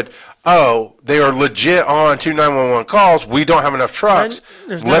understood, oh, they are legit on 2 911 calls. We don't have enough trucks.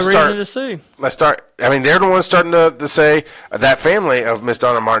 There's no reason to sue. Let's start. I mean, they're the ones starting to say, that family of Miss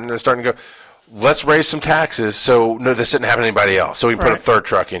Donna Martin is starting to go, let's raise some taxes so this didn't happen to anybody else. So we put a third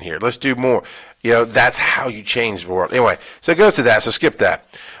truck in here. Let's do more. You know, that's how you change the world. Anyway, so it goes to that. So skip that.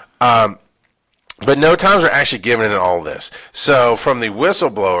 But no times are actually given in all this. So from the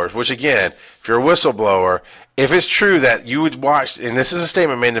whistleblowers, which again, if you're a whistleblower, if it's true that you would watch, and this is a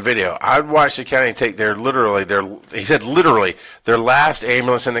statement made in the video, I'd watch the county take he said literally, their last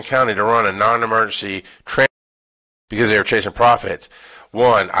ambulance in the county to run a non-emergency transport because they were chasing profits.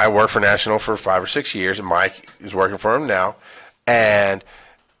 One, I worked for National for 5 or 6 years, and Mike is working for him now. And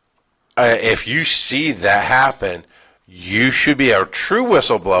if you see that happen, you should be a true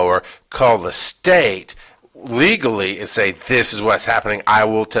whistleblower, call the state legally and say, this is what's happening. I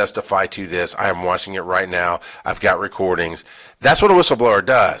will testify to this. I am watching it right now. I've got recordings. That's what a whistleblower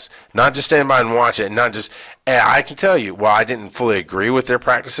does. Not just stand by and watch it. Not just, and I can tell you, while I didn't fully agree with their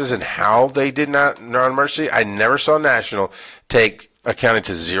practices and how they did non-emergency, I never saw National take a county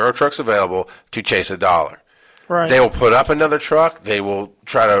to 0 trucks available to chase a dollar. Right. They will put up another truck. They will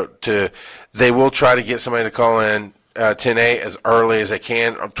try to get somebody to call in 10-8 as early as they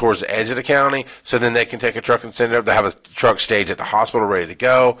can towards the edge of the county, so then they can take a truck and send it up. They have a truck staged at the hospital ready to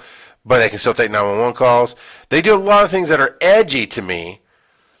go, but they can still take 911 calls. They do a lot of things that are edgy to me,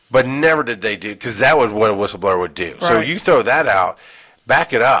 but never did they do, because that was what a whistleblower would do. Right. So you throw that out,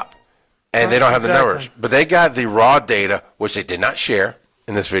 back it up, and they don't have the numbers. But they got the raw data, which they did not share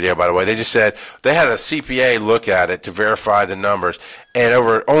in this video, by the way. They just said they had a CPA look at it to verify the numbers, and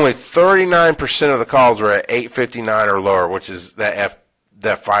only 39% of the calls were at 859 or lower, which is that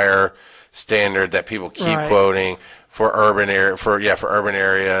fire standard that people keep quoting for urban areas,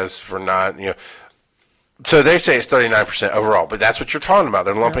 for not, you know. So they say it's 39% overall, but that's what you're talking about.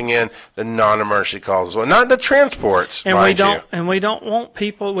 They're lumping in the non-emergency calls as well, not the transports. And we don't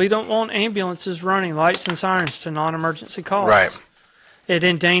want ambulances running lights and sirens to non-emergency calls. Right. It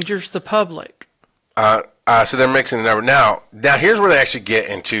endangers the public. So they're mixing the number. Now here's where they actually get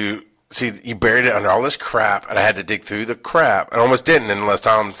into. See, you buried it under all this crap, and I had to dig through the crap. I almost didn't unless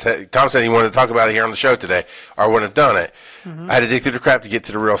Tom said he wanted to talk about it here on the show today, or I wouldn't have done it. Mm-hmm. I had to dig through the crap to get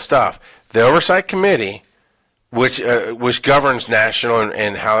to the real stuff. The Oversight Committee, which governs National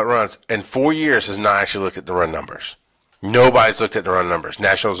and how it runs, in 4 years has not actually looked at the run numbers. Nobody's looked at the run numbers.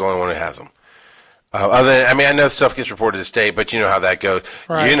 National's the only one who has them. I know stuff gets reported to the state, but you know how that goes.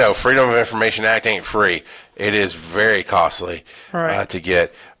 Right. You know, Freedom of Information Act ain't free. It is very costly to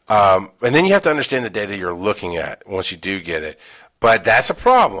get. And then you have to understand the data you're looking at once you do get it. But that's a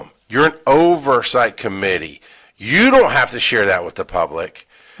problem. You're an oversight committee. You don't have to share that with the public.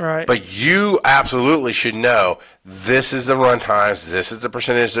 Right. But you absolutely should know this is the run times, this is the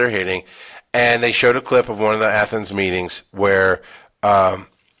percentage they're hitting. And they showed a clip of one of the Athens meetings where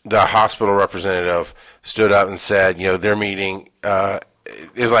the hospital representative stood up and said, you know, their meeting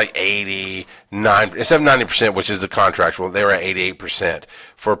is like 89, instead of 90%, which is the contractual, they were at 88%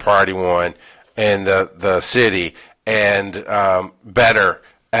 for Priority 1 and the city, and better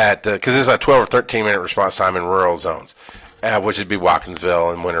at because it's a 12 or 13-minute response time in rural zones, which would be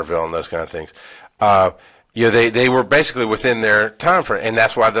Watkinsville and Winterville and those kind of things. You know, they were basically within their time frame, and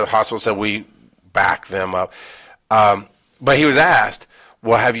that's why the hospital said we back them up. But he was asked,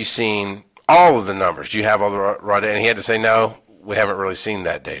 well, have you seen all of the numbers? Do you have all the raw data? And he had to say, no, we haven't really seen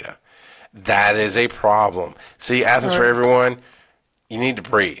that data. That is a problem. See, Athens for Everyone, you need to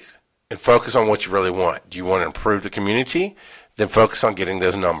breathe and focus on what you really want. Do you want to improve the community? Then focus on getting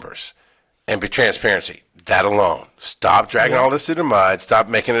those numbers. and be transparency. That alone. Stop dragging all this through the mud. Stop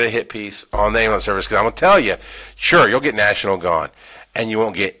making it a hit piece on the ambulance service. Because I'm going to tell you, sure, you'll get national gone. And you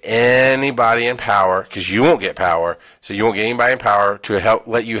won't get anybody in power, because you won't get power. So you won't get anybody in power to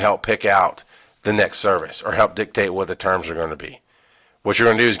let you help pick out the next service or help dictate what the terms are going to be. What you're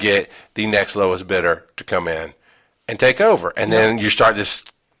going to do is get the next lowest bidder to come in and take over. And then you start this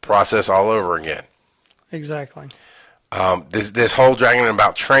process all over again. Exactly. This whole dragging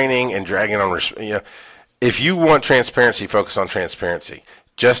about training and dragging on, if you want transparency, focus on transparency.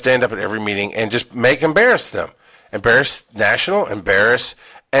 Just stand up at every meeting and just embarrass them. Embarrass National, embarrass,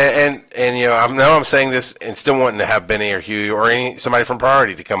 and I know I'm saying this and still wanting to have Benny or Huey or somebody from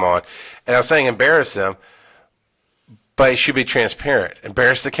Priority to come on. And I'm saying embarrass them, but it should be transparent.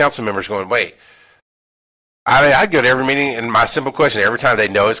 Embarrass the council members going, wait. I'd go to every meeting, and my simple question every time they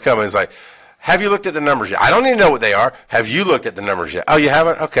know it's coming is like, have you looked at the numbers yet? I don't even know what they are. Have you looked at the numbers yet? Oh, you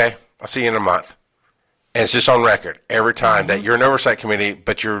haven't? Okay. I'll see you in a month. And it's just on record every time that you're an oversight committee,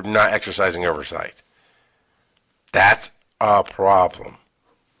 but you're not exercising oversight. That's a problem.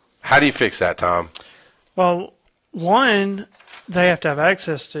 How do you fix that, Tom? Well, one, they have to have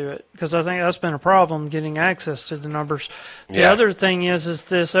access to it, because I think that's been a problem, getting access to the numbers. The other thing is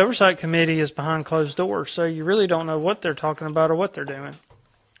this oversight committee is behind closed doors, so you really don't know what they're talking about or what they're doing.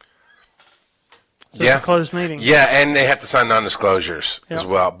 So it's a closed meeting. Yeah, and they have to sign non-disclosures as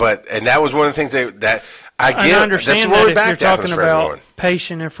well. And that was one of the things that I get. I understand that if you're talking about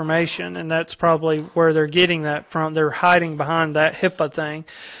patient information, and that's probably where they're getting that from. They're hiding behind that HIPAA thing,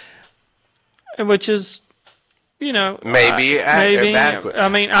 which is, maybe adequate. I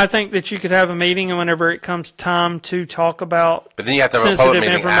mean, I think that you could have a meeting, and whenever it comes time to talk about but then you have to have a public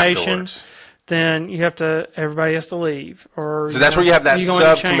meeting afterwards. Then everybody has to leave. So that's where you have that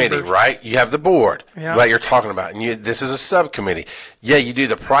subcommittee, right? You have the board that you're talking about. And this is a subcommittee. Yeah, you do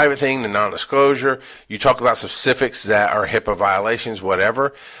the private thing, the non-disclosure. You talk about specifics that are HIPAA violations,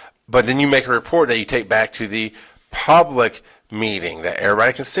 whatever. But then you make a report that you take back to the public meeting that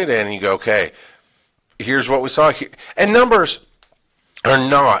everybody can sit in, and you go, okay, here's what we saw here. And numbers are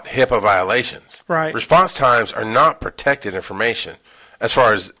not HIPAA violations. Right. Response times are not protected information, as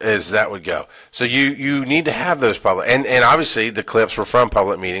far as that would go. So you need to have those public, and obviously the clips were from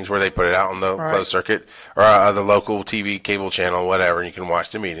public meetings where they put it out on the closed circuit or the local TV cable channel, whatever, and you can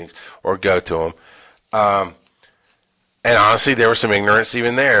watch the meetings or go to them. And honestly, there was some ignorance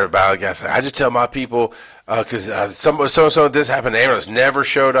even there about, I just tell my people, because so this happened, the ambulance never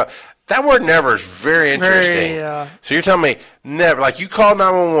showed up. That word never is very interesting. So you're telling me never, like you called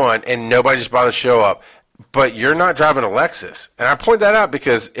 911 and nobody just bothered to show up. But you're not driving a Lexus. And I point that out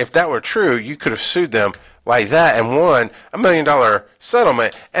because if that were true, you could have sued them like that and won $1 million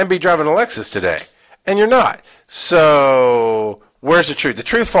settlement and be driving a Lexus today. And you're not. So where's the truth? The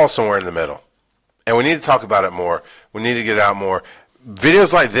truth falls somewhere in the middle. And we need to talk about it more. We need to get it out more.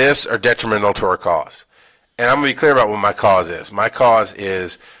 Videos like this are detrimental to our cause. And I'm going to be clear about what my cause is. My cause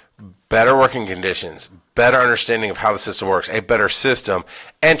is better working conditions, better understanding of how the system works, a better system,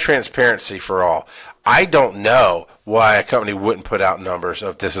 and transparency for all. I don't know why a company wouldn't put out numbers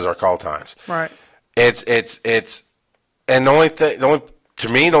of this is our call times. Right. And to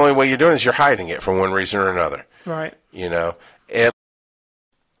me, the only way you're doing it is you're hiding it for one reason or another. Right.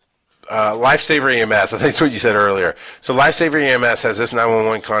 Lifesaver EMS, I think that's what you said earlier. So Lifesaver EMS has this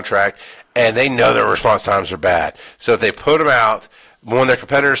 911 contract, and they know their response times are bad. So if they put them out, when their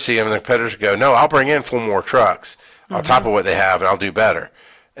competitors see them, and their competitors go, no, I'll bring in 4 more trucks on top of what they have, and I'll do better.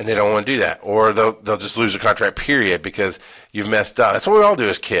 And they don't want to do that. Or they'll just lose the contract, period, because you've messed up. That's what we all do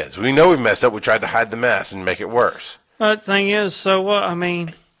as kids. We know we've messed up. We tried to hide the mess and make it worse. The thing is, so what? I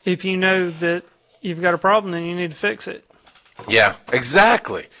mean, if you know that you've got a problem, then you need to fix it. Yeah,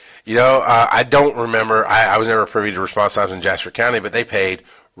 exactly. I don't remember. I was never privy to response times in Jasper County, but they paid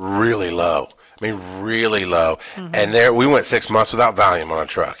really low. I mean, really low. And we went 6 months without Valium on a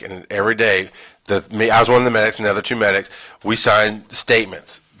truck. And every day, I was one of the medics and the other 2 medics, we signed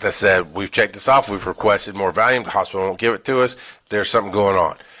statements that said, we've checked this off, we've requested more Valium, the hospital won't give it to us, there's something going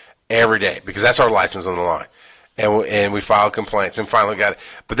on. Every day, because that's our license on the line. And we filed complaints and finally got it.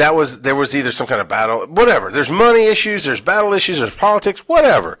 But there was either some kind of battle, whatever. There's money issues, there's battle issues, there's politics,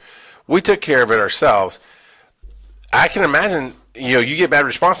 whatever. We took care of it ourselves. I can imagine, you get bad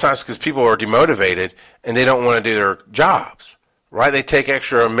response times because people are demotivated and they don't want to do their jobs, right? They take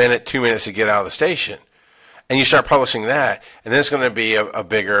extra 1 minute, 2 minutes to get out of the station. And you start publishing that, and then it's going to be a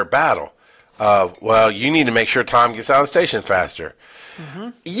bigger battle of, well, you need to make sure Tom gets out of the station faster.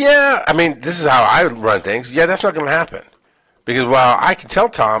 Yeah, I mean, this is how I run things. Yeah, that's not going to happen. Because while I can tell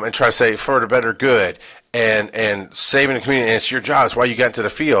Tom and try to say for the better good and saving the community, and it's your job, it's why you got into the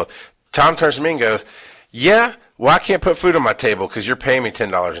field, Tom turns to me and goes, yeah, well, I can't put food on my table because you're paying me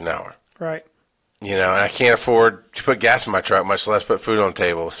 $10 an hour. Right. You know, and I can't afford to put gas in my truck, much less put food on the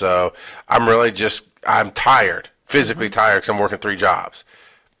table. So I'm tired, physically tired, because I'm working 3 jobs.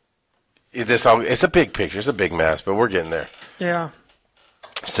 It's a big picture. It's a big mess, but we're getting there. Yeah.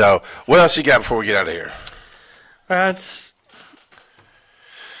 So what else you got before we get out of here? That's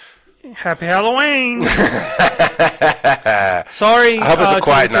Happy Halloween. Sorry. I hope it's a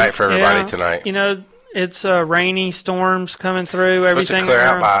quiet night for everybody tonight. You know, it's rainy storms coming through. Everything. Supposed to clear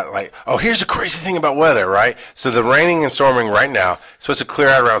out by here's the crazy thing about weather, right? So the raining and storming right now supposed to clear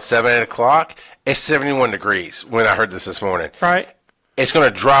out around 7, 8 o'clock. It's 71 degrees when I heard this morning. Right. It's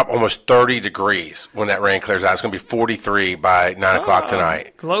going to drop almost 30 degrees when that rain clears out. It's going to be 43 by 9 o'clock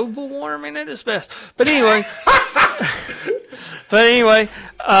tonight. Global warming at its best. But anyway,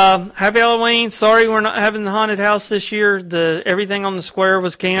 Happy Halloween. Sorry we're not having the haunted house this year. Everything on the square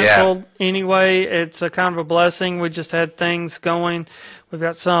was canceled. Anyway, it's a kind of a blessing. We just had things going. We've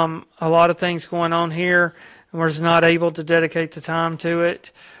got a lot of things going on here, and we're just not able to dedicate the time to it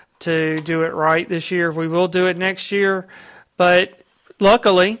to do it right this year. We will do it next year, but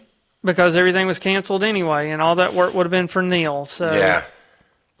luckily, because everything was canceled anyway, and all that work would have been for Neil. So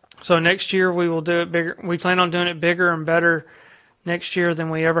next year we will do it bigger. We plan on doing it bigger and better next year than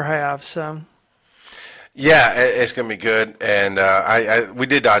we ever have. So. Yeah, it's going to be good, and we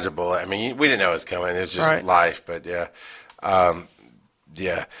did dodge a bullet. I mean, we didn't know it was coming. It was just life, but yeah.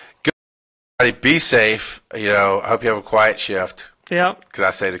 Good. Everybody, be safe. You know, I hope you have a quiet shift. Yep. Because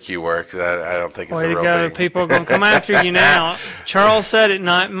I say the Q word, because I don't think it's Way a real to go. thing. People are going to come after you now. Charles said it,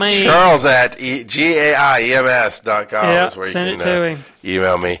 not me. Charles at GAIEMS.com is where you send can it to him.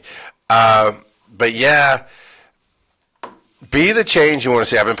 Email me. But yeah, be the change you want to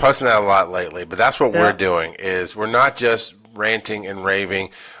see. I've been posting that a lot lately, but that's what we're doing. Is we're not just ranting and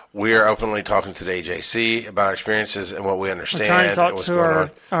raving. We are openly talking to the AJC about our experiences and what we understand. We're trying to talk to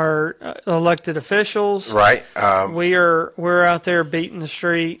our elected officials. Right. We're out there beating the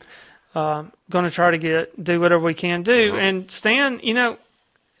street, going to try to do whatever we can do. And Stan, you know,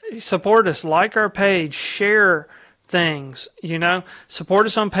 support us, like our page, share things, you know, support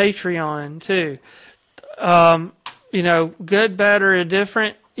us on Patreon too. You know, good, bad, or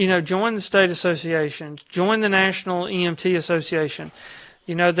indifferent, you know, join the state association, join the National EMT Association.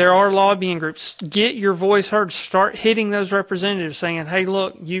 You know, there are lobbying groups. Get your voice heard. Start hitting those representatives saying, hey,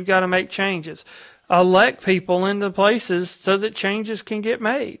 look, you've got to make changes. Elect people into places so that changes can get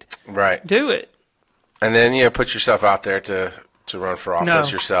made. Right. Do it. And then, you know, put yourself out there to run for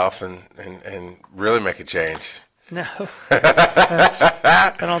office yourself and really make a change. No.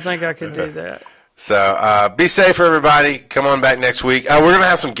 I don't think I could do that. So be safe, everybody. Come on back next week. We're going to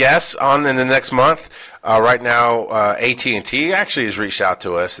have some guests on in the next month. Right now, AT&T actually has reached out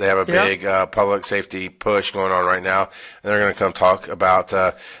to us. They have a big public safety push going on right now, and they're going to come talk about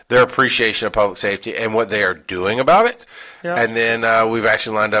their appreciation of public safety and what they are doing about it. Yep. And then we've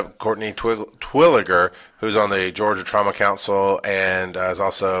actually lined up Courtney Twilliger, who's on the Georgia Trauma Council and is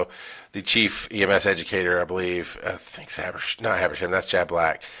also the chief EMS educator, I believe. I think it's not Habersham. That's Chad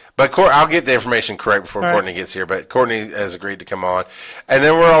Black. But I'll get the information correct before Courtney gets here. But Courtney has agreed to come on. And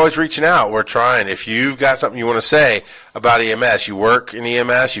then we're always reaching out. We're trying. If you've got something you want to say about EMS, you work in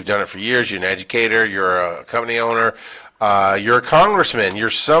EMS, you've done it for years, you're an educator, you're a company owner, you're a congressman, you're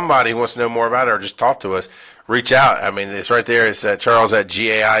somebody who wants to know more about it, or just talk to us, reach out. I mean, it's right there. It's Charles at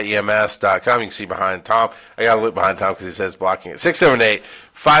GAIEMS.com. You can see behind Tom. I got to look behind Tom because he says blocking it.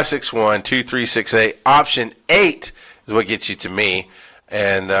 678-561-2368. Option 8 is what gets you to me.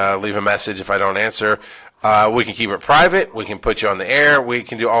 And leave a message if I don't answer. We can keep it private. We can put you on the air. We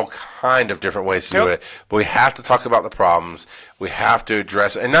can do all kind of different ways to do it. But we have to talk about the problems. We have to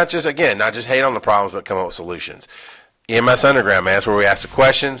address it. And not just hate on the problems, but come up with solutions. EMS Underground, man. That's where we ask the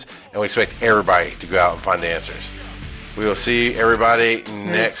questions, and we expect everybody to go out and find the answers. We will see everybody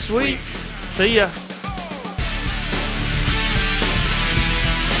next week. See ya.